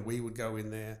it around, and we would go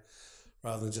in there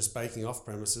rather than just baking off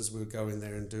premises. We would go in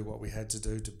there and do what we had to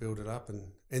do to build it up, and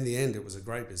in the end, it was a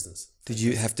great business. Did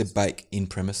you have to bake in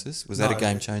premises? Was that a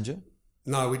game changer?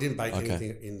 No, we didn't bake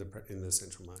anything in the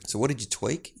central market. So what did you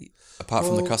tweak apart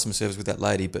from the customer service with that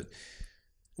lady? But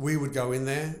we would go in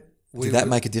there. Did that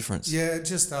make a difference? Yeah,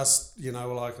 just us.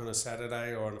 Like on a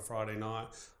Saturday or on a Friday night.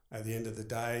 At the end of the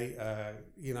day,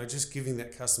 just giving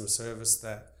that customer service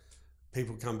that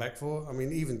people come back for. I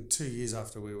mean, even 2 years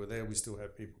after we were there, we still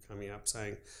have people coming up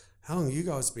saying, "How long have you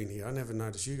guys been here? I never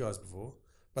noticed you guys before."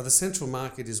 But the central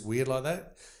market is weird like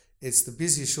that. It's the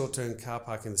busiest short-term car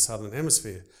park in the Southern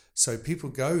Hemisphere. So people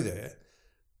go there,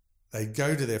 they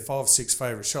go to their 5-6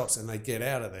 favourite shops and they get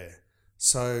out of there.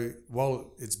 So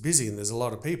while it's busy and there's a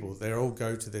lot of people, they all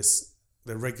go to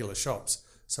their regular shops.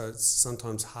 So it's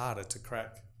sometimes harder to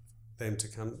crack them to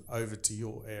come over to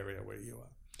your area where you are.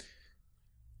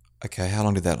 Okay, how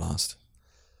long did that last?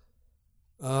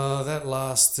 That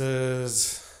lasted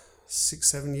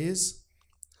 6-7 years.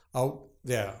 Oh,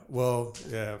 yeah. Well,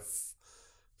 yeah.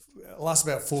 It lasted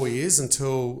about 4 years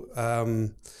until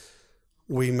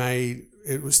we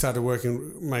started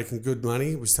making good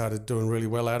money. We started doing really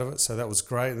well out of it. So that was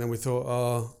great. And then we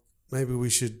thought, maybe we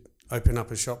should open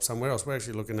up a shop somewhere else. We're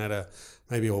actually looking at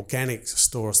maybe organic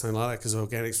store or something like that, because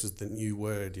organics was the new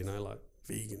word, like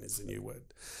vegan is the new word.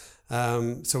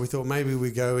 So we thought maybe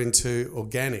we go into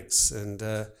organics, and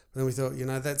then we thought,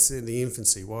 that's in the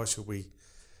infancy. Why should we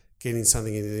get in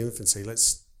something in the infancy?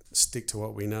 Let's stick to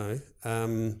what we know.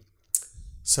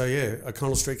 So yeah,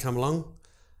 O'Connell Street come along.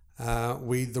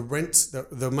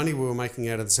 The money we were making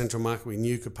out of the Central Market, we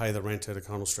knew could pay the rent at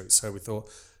O'Connell Street. So we thought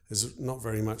there's not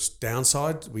very much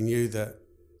downside. We knew that,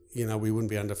 we wouldn't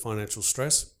be under financial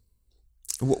stress.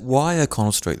 Why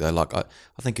O'Connell Street though? Like I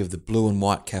think of the Blue and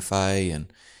White Cafe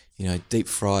and, deep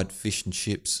fried fish and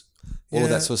chips, all of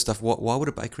that sort of stuff. Why would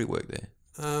a bakery work there?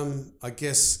 I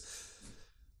guess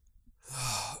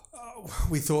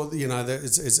we thought, that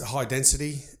it's high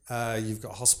density. You've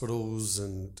got hospitals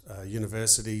and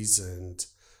universities, and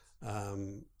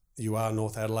you are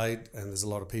North Adelaide, and there's a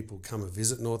lot of people come and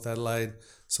visit North Adelaide.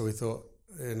 So we thought,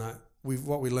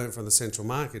 what we learned from the Central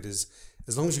Market is,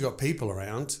 as long as you've got people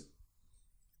around,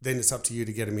 then it's up to you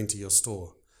to get them into your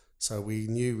store. So we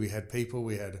knew we had people.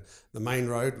 We had the main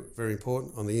road, very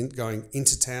important, going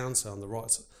into town. So on the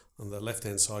right, on the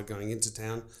left-hand side going into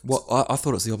town. Well, I thought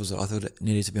it was the opposite. I thought it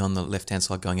needed to be on the left-hand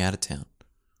side going out of town.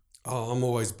 Oh, I'm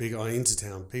always big on into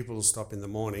town. People will stop in the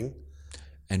morning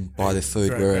and buy their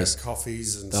food, whereas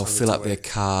coffees and they'll fill up their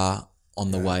car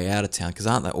on the way out of town, because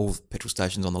aren't they all petrol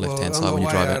stations on the left-hand side when you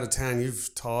drive out of town?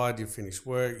 You've tired, you've finished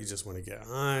work, you just want to get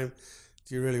home.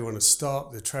 Do you really want to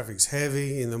stop? The traffic's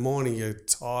heavy. In the morning, you're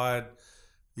tired.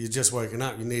 You're just woken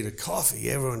up. You need a coffee.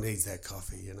 Everyone needs that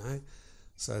coffee,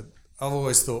 So I've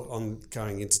always thought on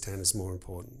going into town is more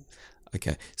important.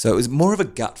 Okay, so it was more of a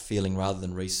gut feeling rather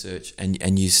than research,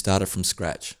 and you started from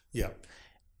scratch. Yeah.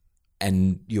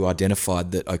 And you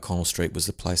identified that O'Connell Street was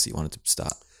the place that you wanted to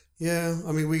start. Yeah,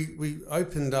 I mean, we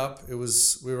opened up. We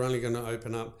were only going to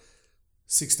open up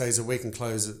 6 days a week and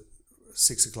close at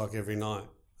 6 o'clock every night.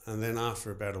 And then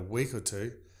after about a week or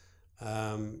two,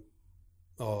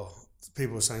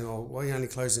 people were saying, why are you only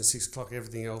closing at 6 o'clock?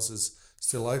 Everything else is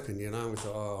still open, And we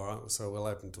thought, all right, so we'll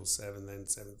open until 7, then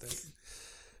 7:30.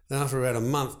 Then after about a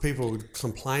month, people were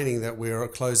complaining that we were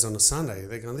closed on a Sunday.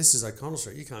 They're going, this is O'Connell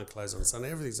Street. You can't close on a Sunday.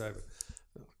 Everything's open.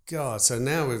 God, so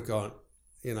now we've got,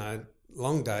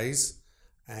 long days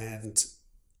and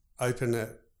open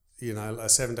at,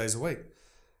 7 days a week.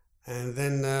 And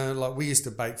then, we used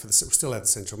to bake we still had the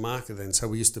Central Market then, so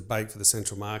we used to bake for the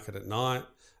Central Market at night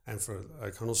and for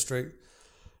O'Connell Street.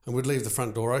 And we'd leave the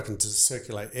front door open to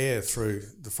circulate air through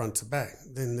the front to back.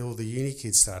 Then all the uni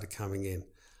kids started coming in.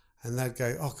 And they'd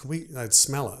go, they'd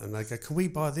smell it. And they'd go, can we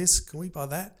buy this? Can we buy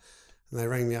that? And they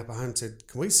rang me up at home and said,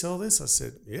 can we sell this? I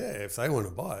said, yeah, if they want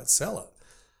to buy it, sell it.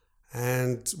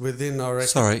 And within, I reckon...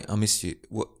 Sorry, I missed you.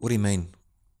 What do you mean?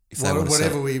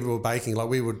 Whatever we were baking,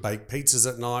 we would bake pizzas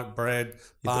at night, bread,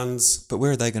 buns. But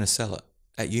where are they going to sell it?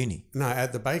 At uni? No,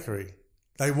 at the bakery.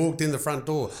 They walked in the front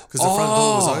door because the front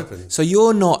door was open. So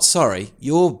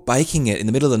you're baking it in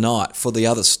the middle of the night for the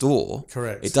other store.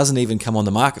 Correct. It doesn't even come on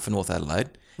the market for North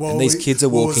Adelaide. And these kids are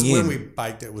walking in. When we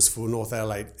baked, it was for North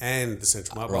Adelaide and the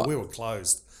Central Market. Right. We were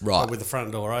closed. Right. With the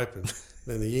front door open.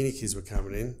 Then the uni kids were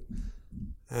coming in.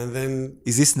 And then...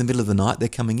 Is this in the middle of the night they're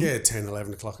coming in? Yeah, 10,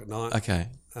 11 o'clock at night. Okay.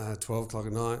 12 o'clock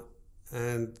at night.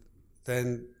 And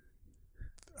then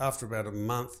after about a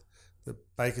month, the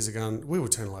bakers are going, we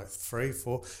would turn like 3,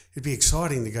 4. It'd be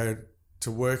exciting to go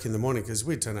to work in the morning because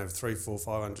we'd turn over $300,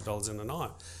 $400, $500 in a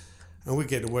night. And we'd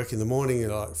get to work in the morning at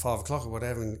like 5 o'clock or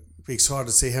whatever and be excited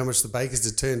to see how much the bakers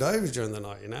had turned over during the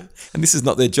night, And this is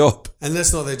not their job. And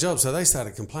that's not their job. So they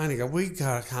started complaining, go, we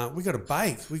got to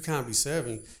bake. We can't be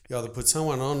serving. You either put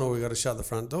someone on or we got to shut the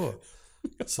front door.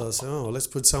 So I said, let's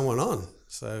put someone on.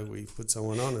 So we put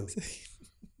someone on and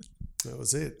that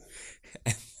was it.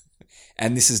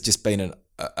 And this has just been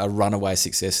a runaway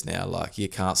success now. Like, you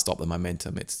can't stop the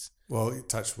momentum. Well,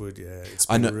 touch wood, yeah. It's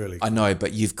been really cool. I know,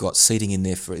 but you've got seating in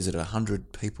there for, is it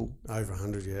 100 people? Over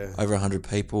 100, yeah. Over 100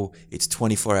 people. It's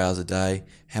 24 hours a day.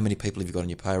 How many people have you got on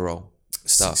your payroll?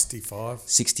 Staff?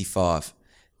 65.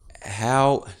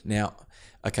 How, now,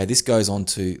 okay, this goes on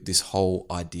to this whole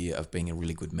idea of being a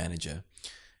really good manager.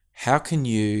 How can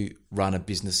you run a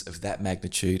business of that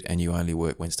magnitude and you only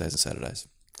work Wednesdays and Saturdays?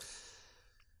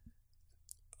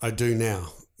 I do now.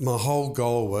 my whole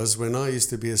goal was when I used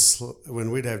to be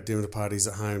when we'd have dinner parties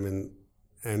at home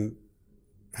and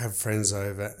have friends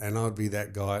over, and I'd be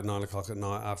that guy at 9 o'clock at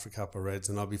night after a couple of reds,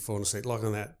 and I'd be falling asleep, like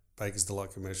on that Baker's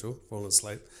Delight commercial, falling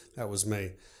asleep. That was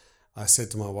me. I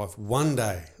said to my wife, one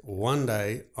day,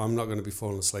 I'm not going to be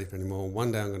falling asleep anymore.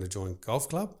 One day I'm going to join a golf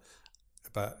club,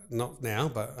 but not now,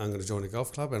 but I'm going to join a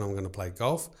golf club and I'm going to play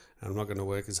golf, and I'm not going to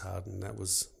work as hard. And that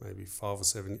was maybe 5 or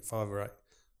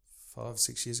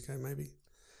 6 years ago, maybe.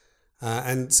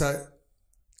 And so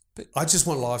I just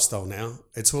want lifestyle now.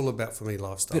 It's all about, for me,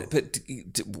 lifestyle. But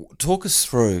talk us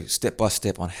through, step by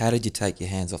step, on how did you take your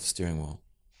hands off the steering wheel?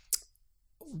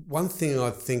 One thing I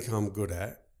think I'm good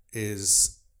at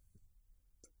is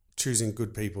choosing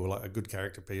good people, like a good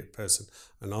character person,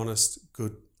 an honest,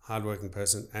 good, hardworking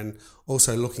person, and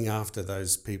also looking after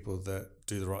those people that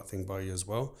do the right thing by you as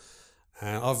well.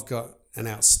 I've got an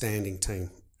outstanding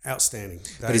team. Outstanding.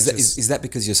 But is that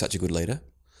because you're such a good leader?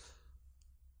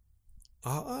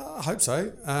 I hope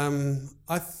so.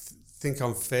 I think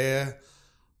I'm fair.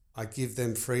 I give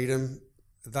them freedom.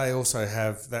 They also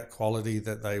have that quality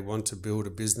that they want to build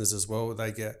a business as well.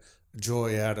 They get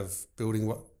joy out of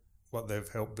building what they've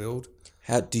helped build.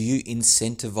 How do you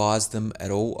incentivize them at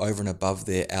all over and above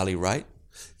their hourly rate?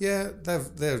 Yeah,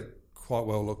 they're quite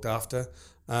well looked after.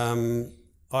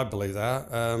 I believe they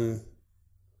are.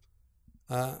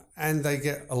 And they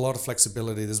get a lot of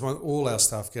flexibility. All our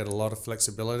staff get a lot of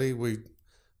flexibility. We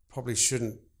probably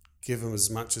shouldn't give them as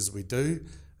much as we do,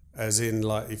 as in,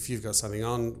 like, if you've got something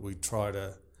on, we try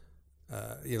to,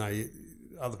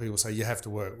 other people say you have to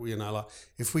work. Like,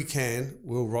 if we can,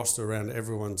 we'll roster around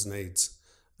everyone's needs.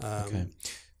 Okay.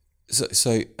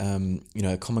 So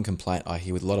a common complaint I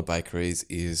hear with a lot of bakeries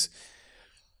is,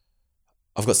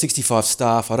 I've got 65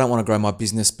 staff. I don't want to grow my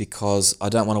business because I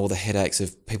don't want all the headaches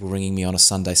of people ringing me on a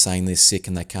Sunday saying they're sick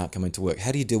and they can't come into work.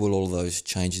 How do you deal with all of those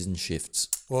changes and shifts?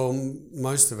 Well,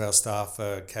 most of our staff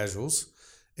are casuals.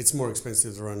 It's more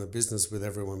expensive to run a business with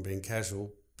everyone being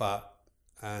casual,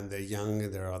 and they're young,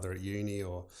 they're either at uni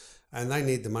and they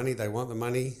need the money, they want the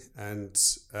money. And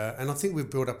I think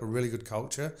we've built up a really good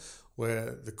culture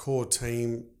where the core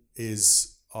team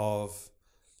is of,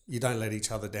 you don't let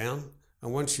each other down.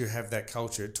 And once you have that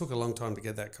culture, it took a long time to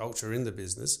get that culture in the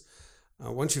business.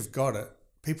 Once you've got it,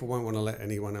 people won't want to let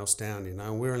anyone else down,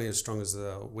 and we're only as strong as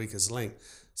the weakest link.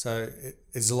 So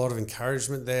there's a lot of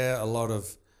encouragement there, a lot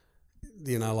of,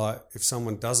 like, if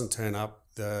someone doesn't turn up,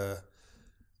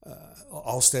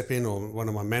 I'll step in, or one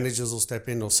of my managers will step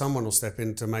in, or someone will step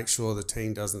in to make sure the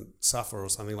team doesn't suffer or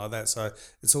something like that. So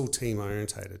it's all team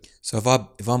orientated. So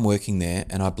if I'm working there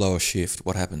and I blow a shift,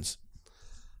 what happens?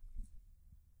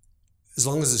 As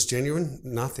long as it's genuine,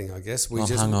 nothing, I guess. I'm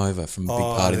hungover from a big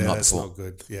party the night before. That's not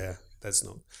good. Yeah, that's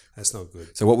not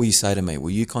good. So what will you say to me? Will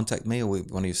you contact me or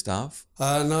one of your staff?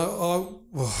 No,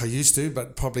 I used to,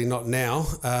 but probably not now.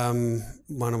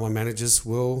 One of my managers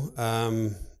will.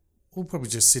 We'll probably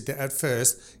just sit there at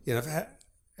first. It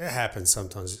happens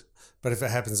sometimes, but if it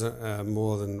happens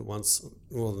more than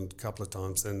a couple of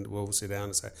times, then we'll sit down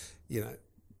and say,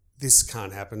 this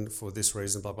can't happen for this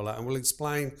reason, blah, blah, blah. And we'll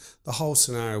explain the whole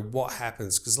scenario, what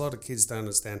happens, because a lot of kids don't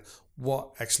understand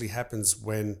what actually happens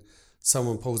when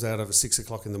someone pulls out of a 6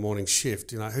 o'clock in the morning shift.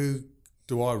 Who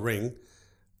do I ring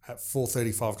at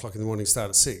 4:30, 5 o'clock in the morning, start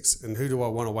at 6? And who do I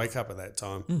want to wake up at that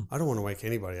time? I don't want to wake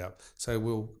anybody up. So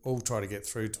we'll all try to get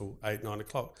through till 8, 9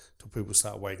 o'clock, till people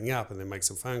start waking up and then make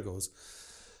some phone calls.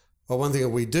 But one thing that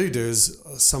we do is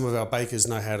some of our bakers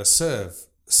know how to serve.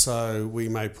 So we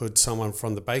may put someone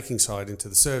from the baking side into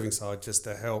the serving side just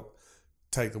to help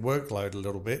take the workload a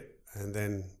little bit, and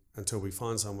then until we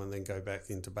find someone, then go back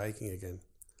into baking again.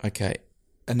 Okay.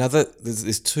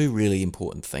 There's two really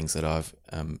important things that I've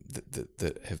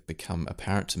that have become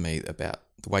apparent to me about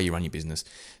the way you run your business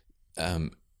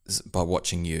by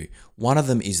watching you. One of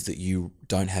them is that you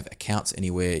don't have accounts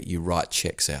anywhere. You write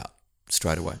checks out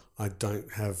straight away. I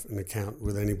don't have an account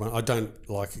with anyone. I don't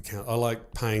like account. I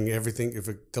like paying everything. If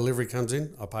a delivery comes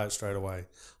in, I pay it straight away.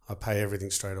 I pay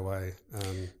everything straight away.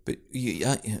 But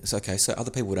it's okay. So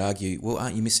other people would argue, well,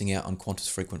 aren't you missing out on Qantas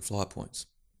frequent flyer points?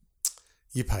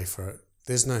 You pay for it.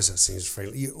 There's no such thing as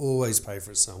free. You always pay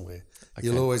for it somewhere. Okay.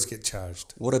 You'll always get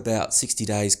charged. What about 60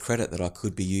 days credit that I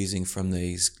could be using from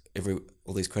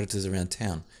all these creditors around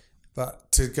town?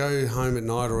 But to go home at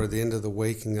night or at the end of the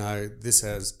week and go, this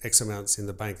has X amounts in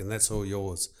the bank and that's all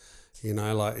yours.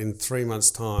 Like in 3 months'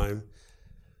 time,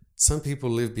 some people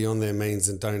live beyond their means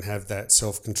and don't have that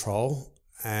self-control.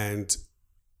 And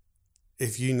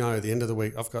if at the end of the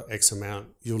week, I've got X amount,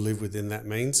 you'll live within that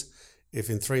means. if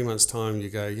in 3 months' time you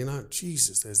go,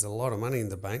 Jesus, there's a lot of money in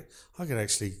the bank, I could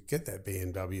actually get that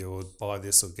BMW or buy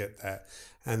this or get that,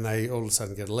 and they all of a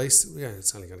sudden get a lease,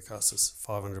 it's only going to cost us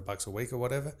 $500 a week or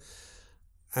whatever,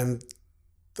 and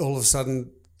all of a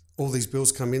sudden all these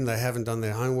bills come in, they haven't done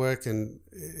their homework, and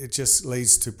it just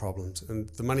leads to problems. And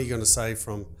the money you're going to save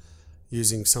from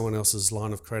using someone else's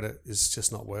line of credit is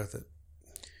just not worth it.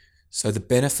 So the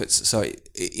benefits,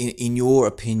 in your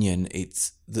opinion,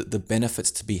 it's the benefits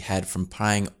to be had from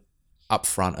paying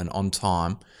upfront and on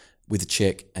time with a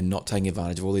check and not taking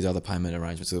advantage of all these other payment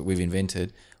arrangements that we've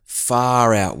invented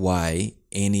far outweigh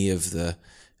any of the...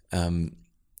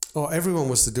 everyone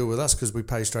wants to deal with us because we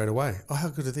pay straight away. Oh, how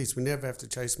good are these? We never have to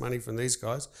chase money from these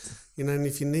guys. And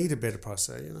if you need a better price,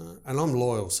 and I'm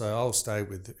loyal, so I'll stay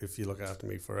with, if you look after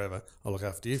me forever, I'll look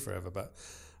after you forever. But,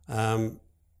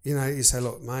 you say,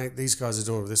 look, mate, these guys are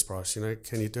doing it with this price,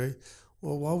 can you do?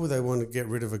 Well, why would they want to get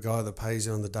rid of a guy that pays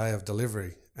you on the day of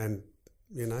delivery? And,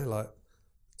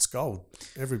 it's gold.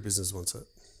 Every business wants it.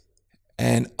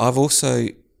 And I've also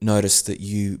noticed that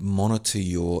you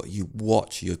you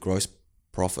watch your gross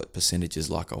profit percentages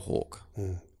like a hawk.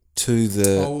 To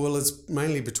the... Oh, well, it's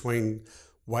mainly between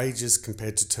wages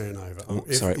compared to turnover.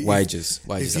 Wages.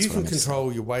 If you can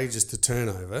control your wages to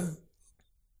turnover,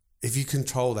 if you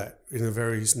control that in a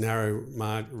very narrow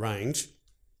range,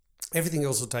 everything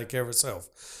else will take care of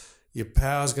itself. Your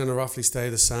power's going to roughly stay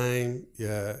the same.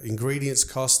 Your ingredients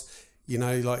cost,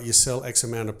 like you sell X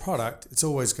amount of product, it's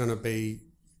always going to be,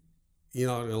 you're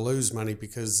not going to lose money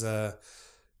because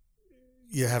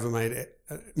you haven't made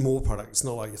more product. It's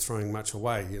not like you're throwing much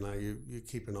away. You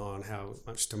keep an eye on how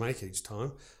much to make each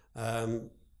time.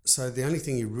 So the only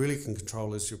thing you really can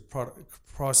control is your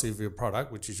price of your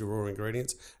product, which is your raw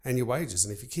ingredients, and your wages.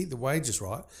 And if you keep the wages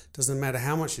right, doesn't matter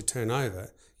how much you turn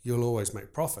over, you'll always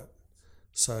make profit.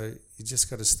 So you just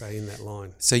got to stay in that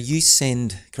line. So you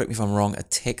send, correct me if I'm wrong, a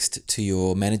text to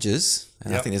your managers,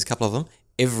 and I think there's a couple of them,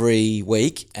 every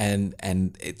week, and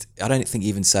I don't think you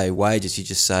even say wages, you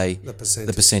just say the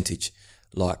percentage,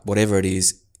 like whatever it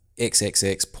is,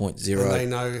 XXX.0. And they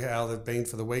know how they've been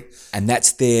for the week. And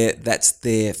that's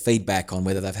their feedback on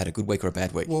whether they've had a good week or a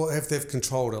bad week. Well, if they've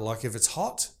controlled it, like if it's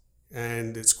hot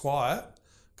and it's quiet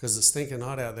because it's stinking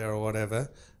hot out there or whatever,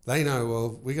 they know,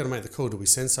 well, we got to make the call. Do we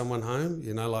send someone home?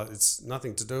 Like it's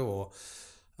nothing to do, or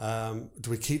do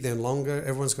we keep them longer?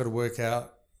 Everyone's got to work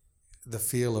out the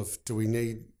feel of, do we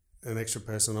need an extra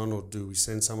person on, or do we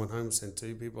send someone home, send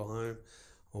two people home,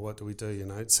 or what do we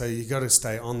do, So you got to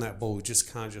stay on that ball. You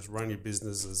just can't just run your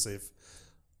business as if,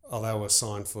 they were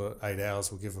signed for 8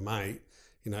 hours, we'll give them 8.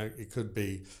 It could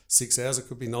be 6 hours, it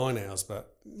could be 9 hours,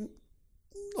 but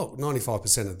look,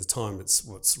 95% of the time it's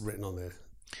what's written on their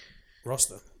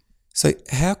roster. So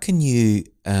how can you,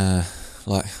 I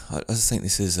just think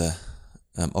this is a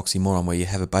oxymoron where you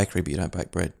have a bakery but you don't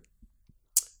bake bread.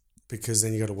 Because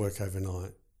then you got to work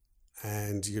overnight,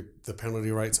 and the penalty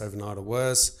rates overnight are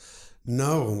worse.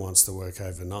 No one wants to work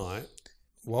overnight.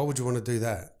 Why would you want to do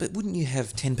that? But wouldn't you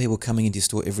have 10 people coming into your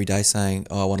store every day saying,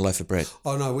 I want a loaf of bread?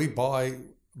 Oh, no, we buy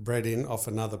bread in off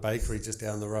another bakery just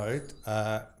down the road.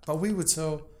 But we would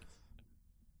sell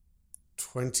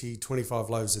 20, 25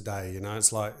 loaves a day.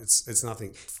 It's like, it's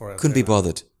nothing for us. Couldn't be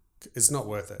bothered. It's not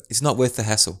worth it. It's not worth the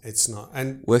hassle. It's not.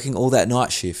 And working all that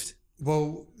night shift.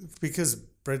 Well, because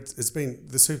bread, the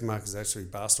supermarkets actually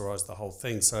bastardised the whole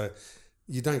thing. So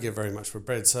you don't get very much for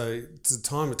bread. So the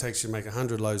time it takes you to make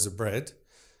 100 loaves of bread,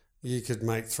 you could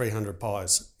make 300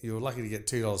 pies. You're lucky to get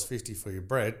 $2.50 for your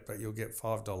bread, but you'll get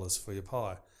 $5 for your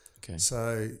pie. Okay.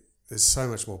 So there's so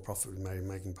much more profit we made in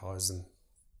making pies than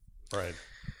bread.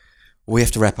 We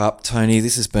have to wrap up. Tony,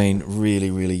 this has been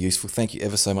really, really useful. Thank you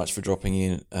ever so much for dropping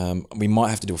in. We might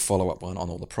have to do a follow-up one on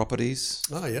all the properties.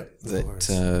 Oh, yeah.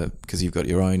 Because you've got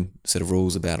your own set of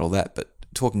rules about all that. But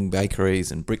talking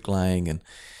bakeries and bricklaying and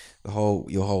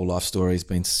your whole life story has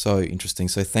been so interesting.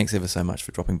 So thanks ever so much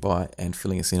for dropping by and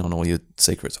filling us in on all your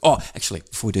secrets. Oh, actually,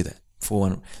 before we do that,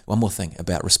 one more thing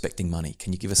about respecting money.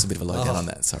 Can you give us a bit of a lowdown on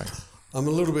that? Sorry. I'm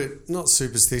a little bit, not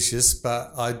superstitious,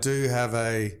 but I do have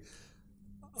a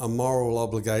moral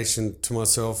obligation to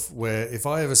myself where if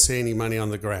I ever see any money on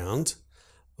the ground,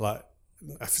 like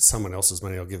if it's someone else's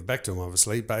money, I'll give it back to them,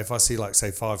 obviously. But if I see, like,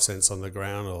 say, 5 cents on the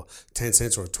ground or 10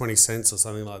 cents or 20 cents or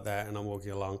something like that, and I'm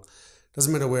walking along,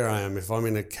 doesn't matter where I am. If I'm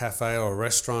in a cafe or a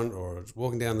restaurant or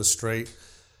walking down the street,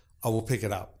 I will pick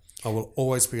it up. I will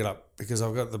always pick it up because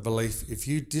I've got the belief if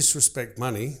you disrespect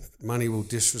money, money will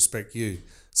disrespect you.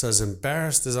 So as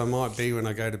embarrassed as I might be when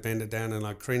I go to bend it down and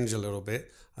I cringe a little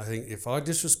bit, I think if I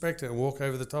disrespect it and walk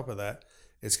over the top of that,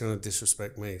 it's going to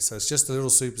disrespect me. So it's just a little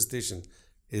superstition,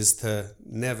 is to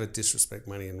never disrespect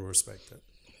money and respect it.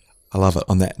 I love it.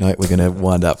 On that note, we're going to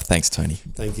wind up. Thanks, Tony.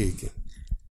 Thank you.